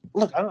and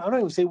look, I don't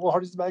even say Will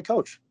Hardy's a bad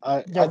coach.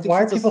 I think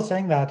why are people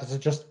saying that? Is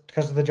it just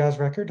because of the Jazz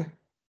record?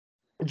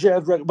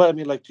 But I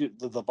mean, like the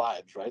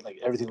vibes, right? Like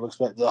everything looks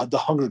bad. The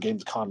Hunger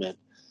Games comment,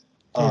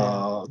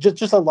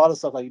 just a lot of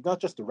stuff. Like not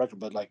just the record,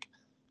 but like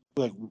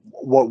like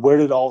where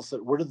did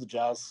the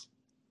Jazz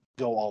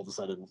go all of a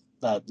sudden?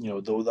 That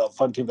the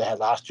fun team they had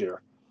last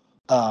year.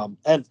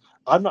 And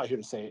I'm not here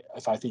to say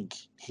if I think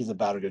he's a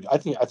bad or good. I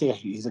think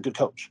he's a good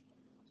coach.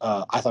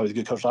 I thought he was a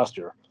good coach last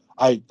year.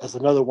 It's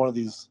another one of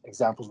these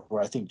examples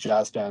where I think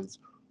Jazz fans,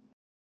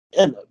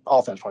 and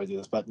all fans probably do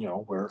this, but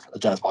we're a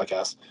Jazz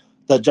podcast.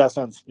 That Jazz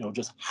fans,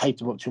 just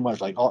hyped him up too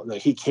much. Like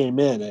he came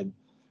in and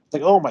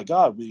like, oh my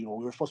God, we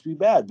were supposed to be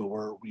bad, but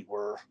we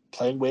were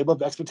playing way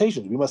above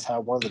expectations. We must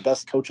have one of the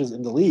best coaches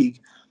in the league,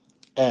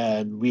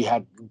 and we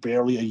had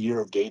barely a year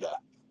of data,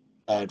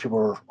 and people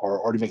are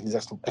already making these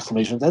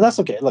exclamations, and that's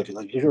okay. Look,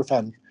 if you're a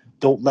fan,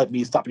 don't let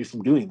me stop you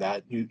from doing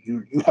that.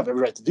 You have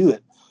every right to do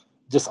it.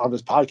 Just on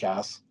this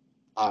podcast,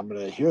 I'm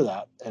going to hear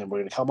that, and we're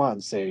going to come on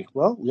and say,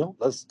 well,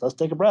 let's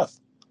take a breath.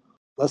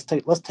 Let's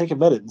take a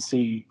minute and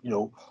see,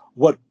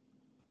 what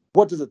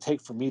does it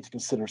take for me to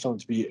consider someone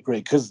to be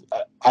great? Because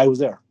I was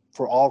there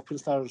for all of Quinn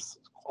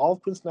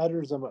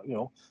Snyder's.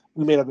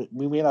 We may not have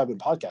been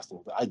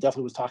podcasting, but I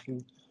definitely was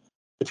talking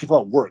to people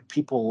at work,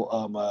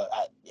 people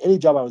at any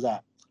job I was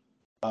at.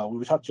 We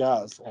would talk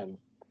Jazz, and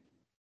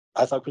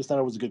I thought Quinn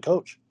Snyder was a good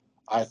coach.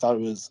 I thought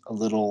it was a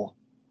little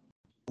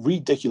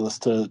ridiculous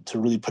to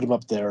really put him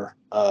up there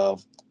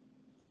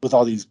with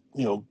all these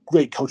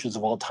great coaches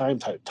of all time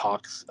type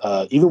talks.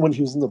 Even when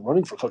he was in the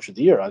running for Coach of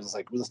the Year, I was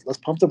like, let's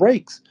pump the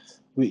brakes.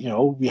 We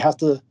have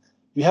to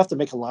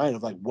make a line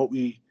of like what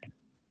we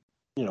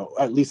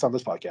at least on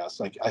this podcast.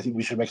 Like I think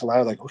we should make a line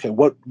of like, okay,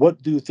 what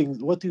do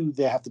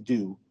they have to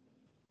do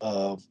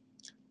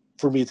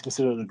for me to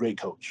consider it a great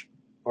coach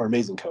or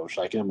amazing coach?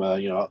 Like him,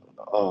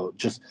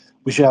 just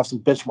we should have some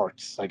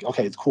benchmarks. Like,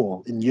 okay, it's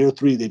cool. In year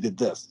 3, they did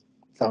this.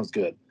 Sounds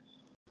good.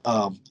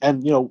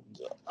 And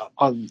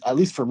on at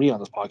least for me on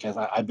this podcast,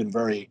 I've been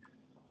very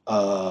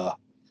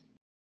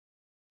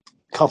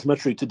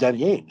complimentary to Danny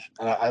Ainge,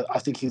 and I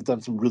think he's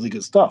done some really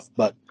good stuff.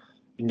 But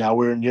now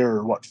we're in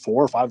year 4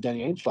 or 5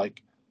 Danny Ainge.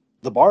 Like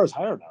the bar is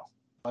higher now.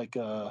 Like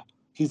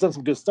he's done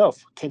some good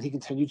stuff. Can he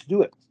continue to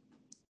do it?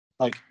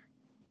 Like,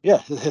 yeah,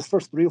 his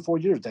first 3 or 4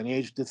 years,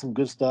 Danny Ainge did some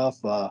good stuff.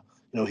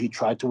 He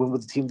tried to win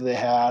with the team that they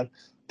had.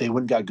 They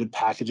went and got good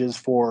packages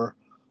for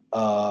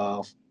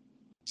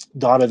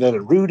Donovan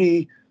and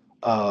Rudy.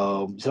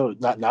 So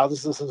now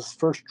this is his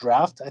first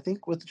draft, I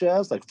think, with the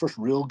Jazz. Like first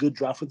real good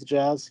draft with the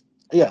Jazz.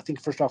 Yeah, I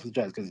think first draft with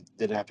the Jazz because he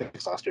didn't have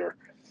picks last year.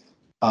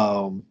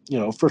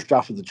 First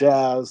draft with the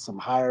Jazz, some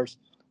hires.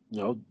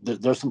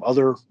 There's some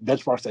other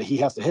benchmarks that he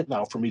has to hit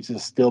now for me to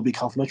still be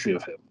complimentary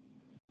of him.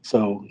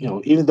 So,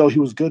 even though he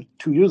was good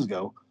 2 years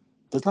ago,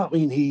 does not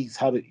mean he's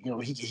had it.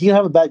 He can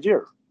have a bad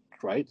year,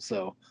 right?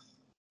 So,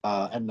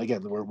 and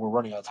again, we're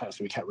running out of time,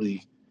 so we can't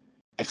really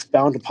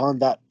expound upon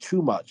that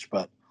too much.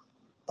 But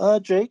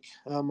Jake,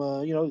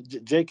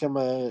 Jake,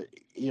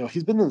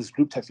 he's been in this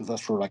group text with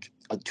us for like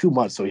 2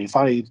 months, so he's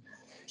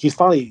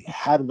finally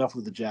had enough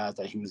with the Jazz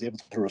that he was able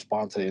to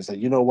respond today and say,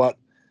 you know what,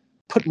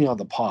 put me on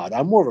the pod.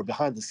 I'm more of a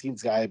behind the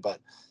scenes guy, but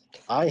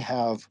I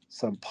have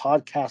some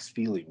podcast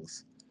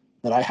feelings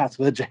that I have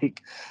with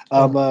Jake.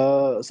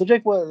 So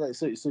Jake,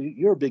 so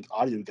you're a big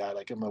audio guy.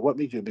 Like, what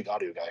made you a big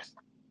audio guy?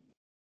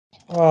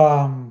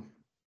 I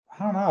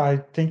don't know. I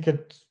think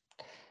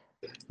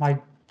I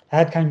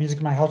had kind of music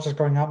in my house just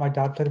growing up. My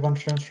dad played a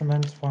bunch of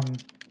instruments. When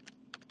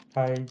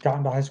I got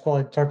into high school,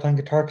 I started playing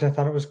guitar because I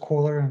thought it was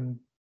cooler, and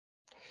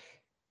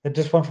it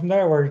just went from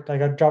there. Where I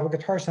got a job at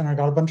Guitar Center,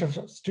 got a bunch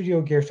of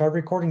studio gear, started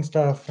recording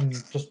stuff, and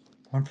just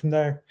went from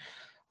there.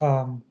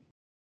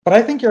 But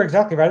I think you're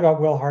exactly right about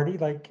Will Hardy.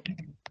 Like,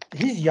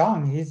 he's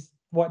young. He's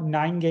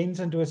 9 games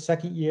into his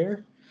second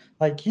year.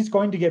 Like, he's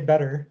going to get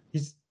better.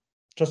 He's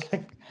just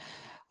like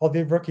all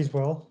the rookies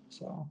will.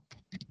 So,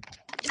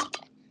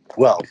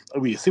 well,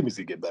 we assume he's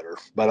gonna get better,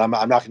 but I'm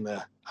not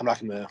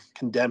gonna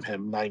condemn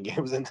him 9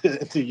 games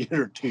into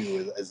year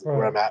 2 is right.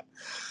 Where I'm at.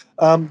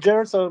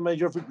 Jared, so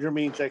you're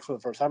meeting Jake for the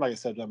first time. Like I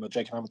said,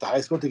 Jake and I went to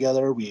high school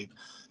together. We've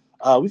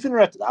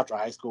interacted after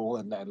high school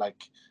and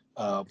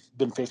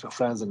been Facebook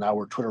friends, and now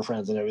we're Twitter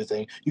friends and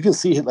everything. You can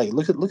see like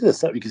look at the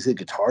setup. You can see the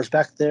guitars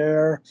back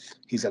there.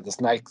 He's got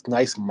this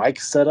nice mic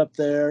set up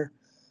there.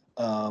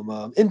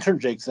 Intern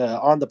Jake's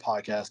on the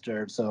podcast,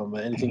 Jared. So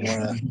anything you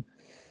want to,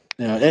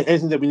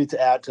 anything that we need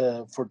to add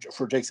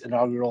for Jake's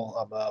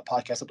inaugural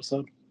podcast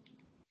episode?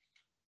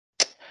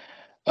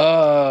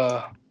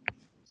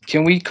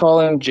 Can we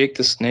call him Jake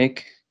the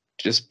Snake?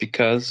 Just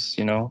because,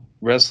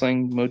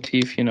 wrestling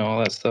motif, all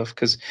that stuff.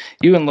 Because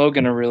you and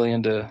Logan are really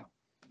into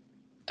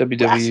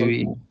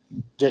WWE.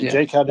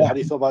 Jake, how do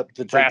you feel about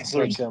the Jake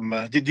the Snake?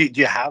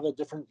 Do you have a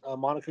different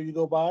moniker you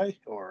go by,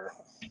 or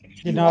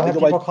I've had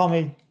people call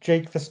me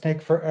Jake the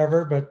Snake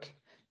forever, but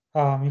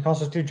you can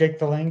also do Jake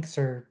the Lynx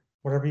or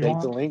whatever you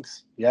want. Jake the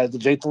Lynx, yeah, the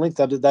Jake the Lynx.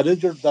 That is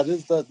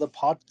the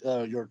pod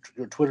your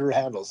Twitter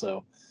handle.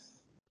 So,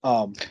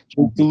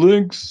 Jake the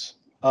Lynx.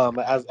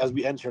 As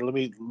we enter, let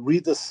me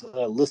read this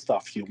list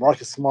off for you: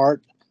 Marcus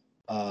Smart,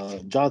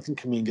 Jonathan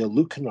Kuminga,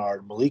 Luke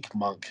Kennard, Malik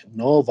Monk,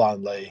 Noah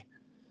Vonleh.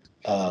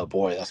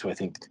 Boy, that's who I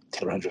think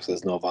Taylor Hendrick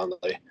says. Noah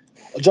Vonleh.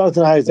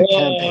 Jonathan Isaac, Oh,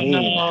 Campaign,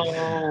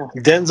 no.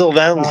 Denzel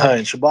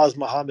Valentine, Shabazz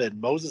Muhammad,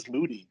 Moses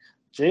Moody,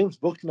 James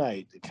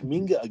Booknight,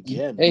 Kaminga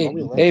again,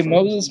 Romeo Hey, Langford.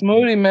 Moses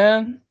Moody,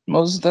 man.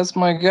 Moses, that's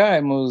my guy,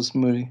 Moses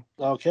Moody.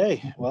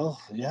 Okay, well,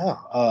 yeah.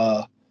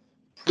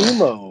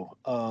 Primo.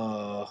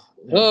 Oh,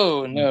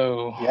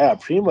 no. Yeah,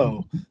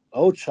 Primo.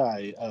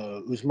 Ochai,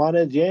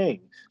 Usman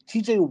Yang,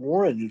 TJ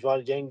Warren,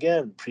 Usman Yang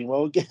again,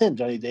 Primo again,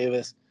 Johnny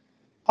Davis,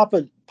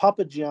 Papa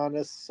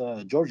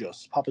Giannis,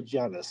 Georgios, Papa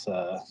Giannis.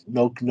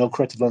 No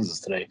corrected lenses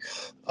today.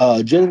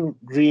 Jalen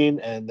Green,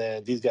 and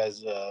then these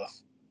guys.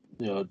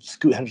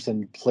 Scoot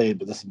Henderson played,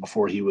 but this is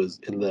before he was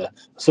in the.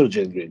 So did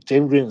Jalen Green.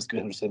 Jalen Green and Scoot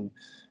Henderson,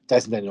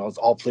 Dyson Daniels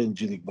all played in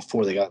G League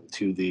before they got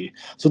into the.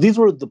 So these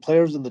were the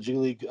players in the G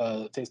League.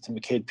 Thanks to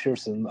McCade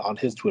Pearson on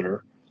his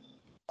Twitter.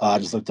 I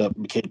just looked up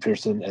McCade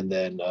Pearson and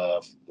then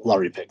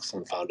lottery picks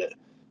and found it.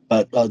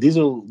 But these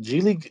are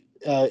G League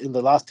in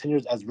the last 10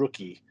 years as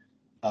rookie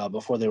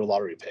before they were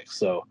lottery picks.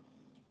 So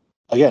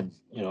again,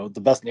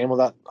 the best name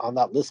on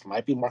that list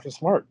might be Marcus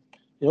Smart.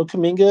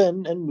 Kaminga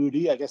and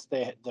Moody, I guess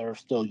they're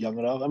still young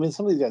enough. I mean,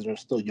 some of these guys are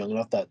still young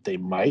enough that they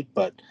might,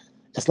 but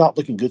it's not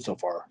looking good so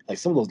far. Like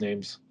some of those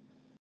names,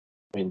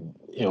 I mean,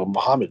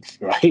 Muhammad,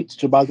 right?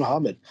 Shabazz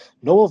Muhammad,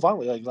 Noah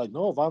Vonleh, like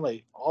Noah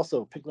Vonleh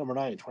also picked number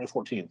 9 in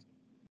 2014.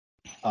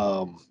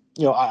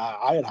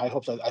 I had high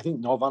hopes. I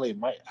think Noah Vonleh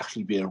might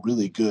actually be a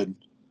really good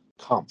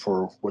comp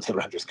for where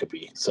Taylor Hendrick could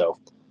be. So,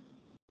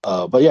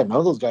 but yeah, none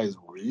of those guys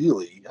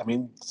really. I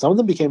mean, some of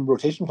them became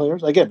rotation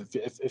players. Again,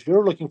 if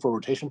you're looking for a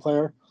rotation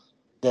player,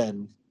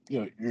 then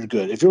you're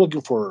good. If you're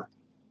looking for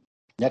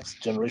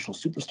next generational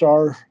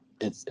superstar,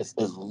 it's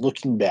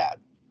looking bad.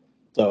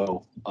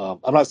 So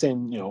I'm not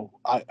saying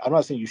I'm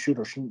not saying you should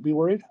or shouldn't be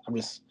worried.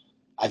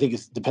 I think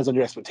it depends on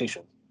your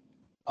expectation.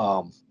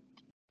 And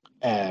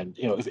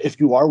if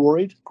you are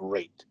worried,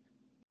 great.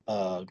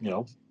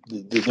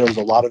 There's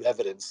a lot of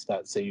evidence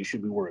that say you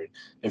should be worried.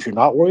 If you're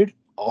not worried,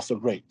 also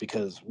great,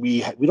 because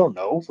we don't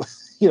know.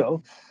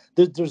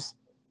 There's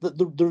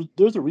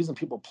a reason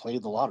people play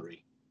the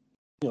lottery.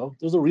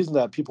 There's a reason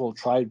that people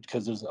tried,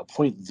 because there's a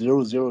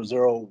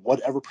 0.000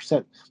 whatever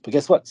percent. But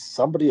guess what?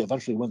 Somebody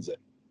eventually wins it.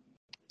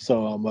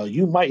 So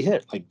you might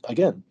hit. Like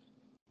again,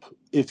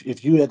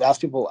 if you had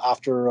asked people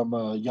after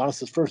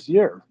Giannis's first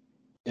year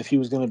if he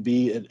was going to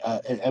be an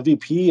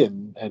MVP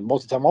and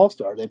multi-time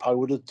All-Star, they probably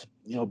would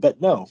have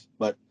bet no.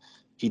 But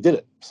he did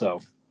it.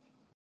 So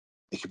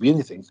it could be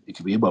anything. It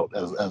could be a boat,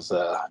 as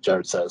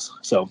Jared says.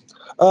 So.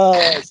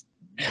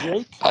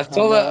 Jake, I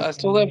stole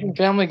that from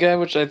Family Guy,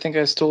 which I think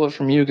I stole it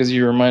from you because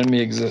you reminded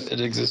me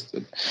it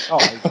existed. Oh,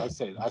 I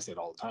say it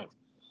all the time.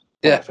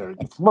 Yeah. One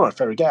of my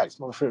favorite gags,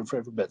 one of my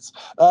favorite bits.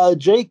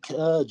 Jake,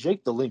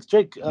 the links.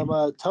 Jake,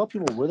 tell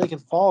people where they can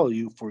follow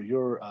you for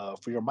your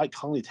Mike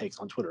Conley takes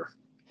on Twitter.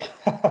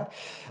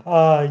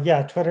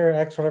 Yeah, Twitter,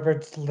 X, whatever.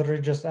 It's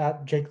literally just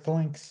at Jake the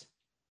Links.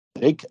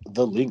 Jake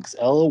the Links,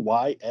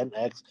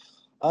 LYNX.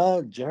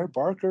 Jared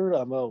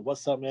Barker,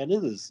 what's up, man?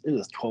 It is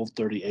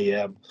 12:30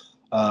 a.m.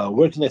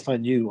 Where can they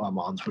find you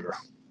on Twitter?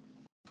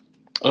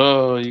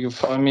 Oh, you can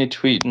find me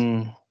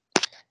tweeting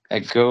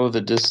at Go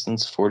the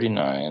Distance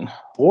 49.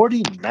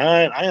 49.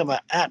 I am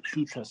at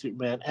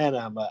Superman, and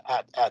I'm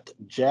at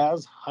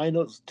Jazz High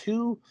Notes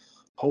 2.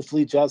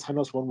 Hopefully, Jazz High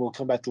Notes 1 will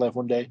come back to life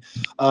one day.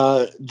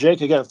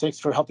 Jake, again, thanks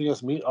for helping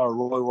us meet our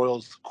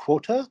Royals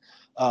quota.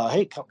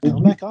 Hey, come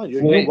back on.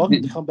 You're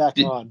welcome to come back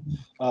on.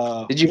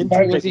 Did you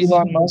fight with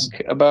Elon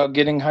Musk about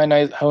getting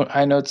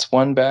High Notes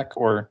 1 back,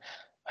 or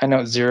High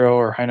Notes 0,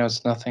 or High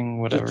Notes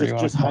nothing, whatever you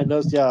want? Just High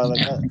Notes, yeah.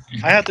 Like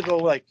I have to go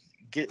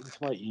get into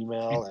my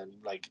email and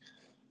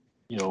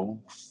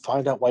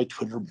find out why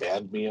Twitter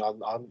banned me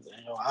on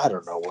I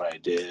don't know what I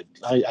did.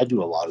 I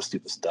do a lot of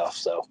stupid stuff.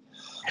 So,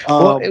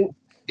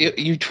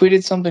 you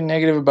tweeted something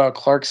negative about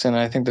Clarkson.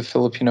 I think the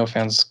Filipino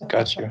fans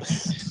got you.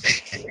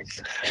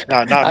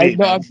 No, not me.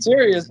 No, I'm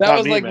serious. That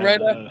was man.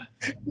 Right up.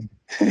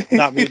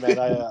 Not me, man.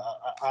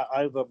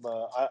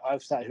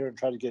 I've sat here and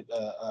tried to get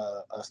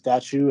a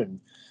statue, and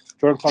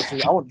Jordan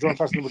Clarkson. I want Jordan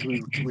Clarkson to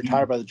be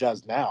retired by the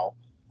Jazz now,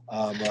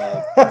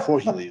 before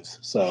he leaves.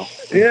 So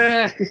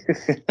yeah.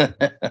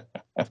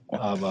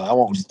 I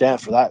won't stand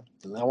for that.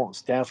 I won't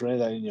stand for any of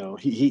that.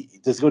 He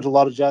does he go to a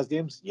lot of Jazz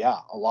games? Yeah,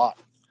 a lot.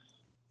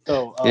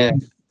 So yeah.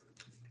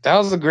 That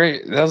was a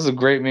great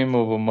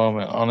memeable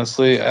moment.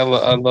 Honestly, I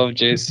love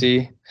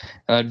JC,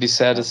 and I'd be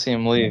sad to see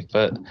him leave.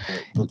 But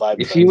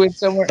if he went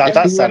somewhere, not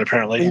that sad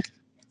apparently.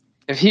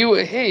 If he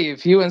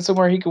went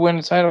somewhere he could win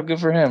a title, good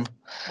for him.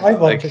 I'd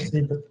like to see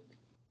it.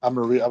 I'm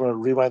gonna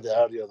rewind the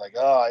audio.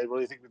 I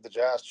really think that the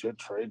Jazz should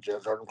trade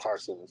Jordan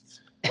Clarkson.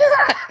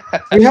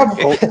 He's not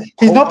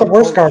the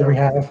worst guard we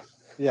have.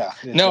 Yeah.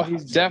 No,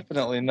 he's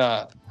definitely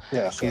not.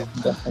 Yeah, so. He's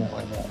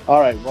definitely not. All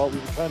right. Well,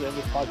 we've been trying to end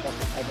this podcast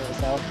for 10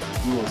 minutes now.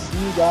 We will see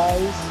you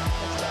guys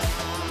next time.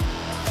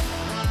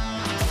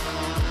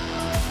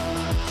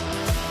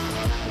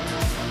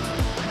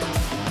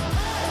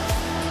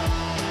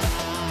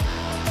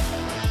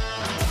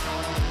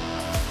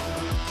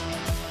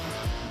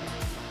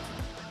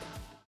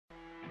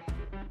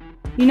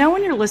 You know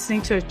when you're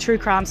listening to a true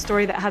crime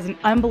story that has an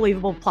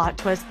unbelievable plot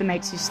twist that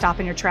makes you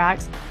stop in your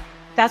tracks?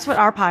 That's what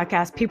our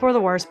podcast, People Are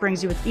the Worst,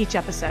 brings you with each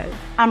episode.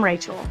 I'm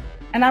Rachel.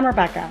 And I'm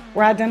Rebecca.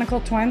 We're identical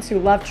twins who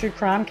love true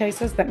crime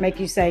cases that make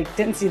you say,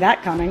 didn't see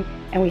that coming,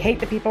 and we hate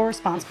the people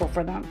responsible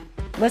for them.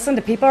 Listen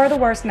to People Are the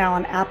Worst now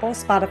on Apple,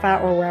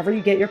 Spotify, or wherever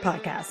you get your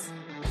podcasts.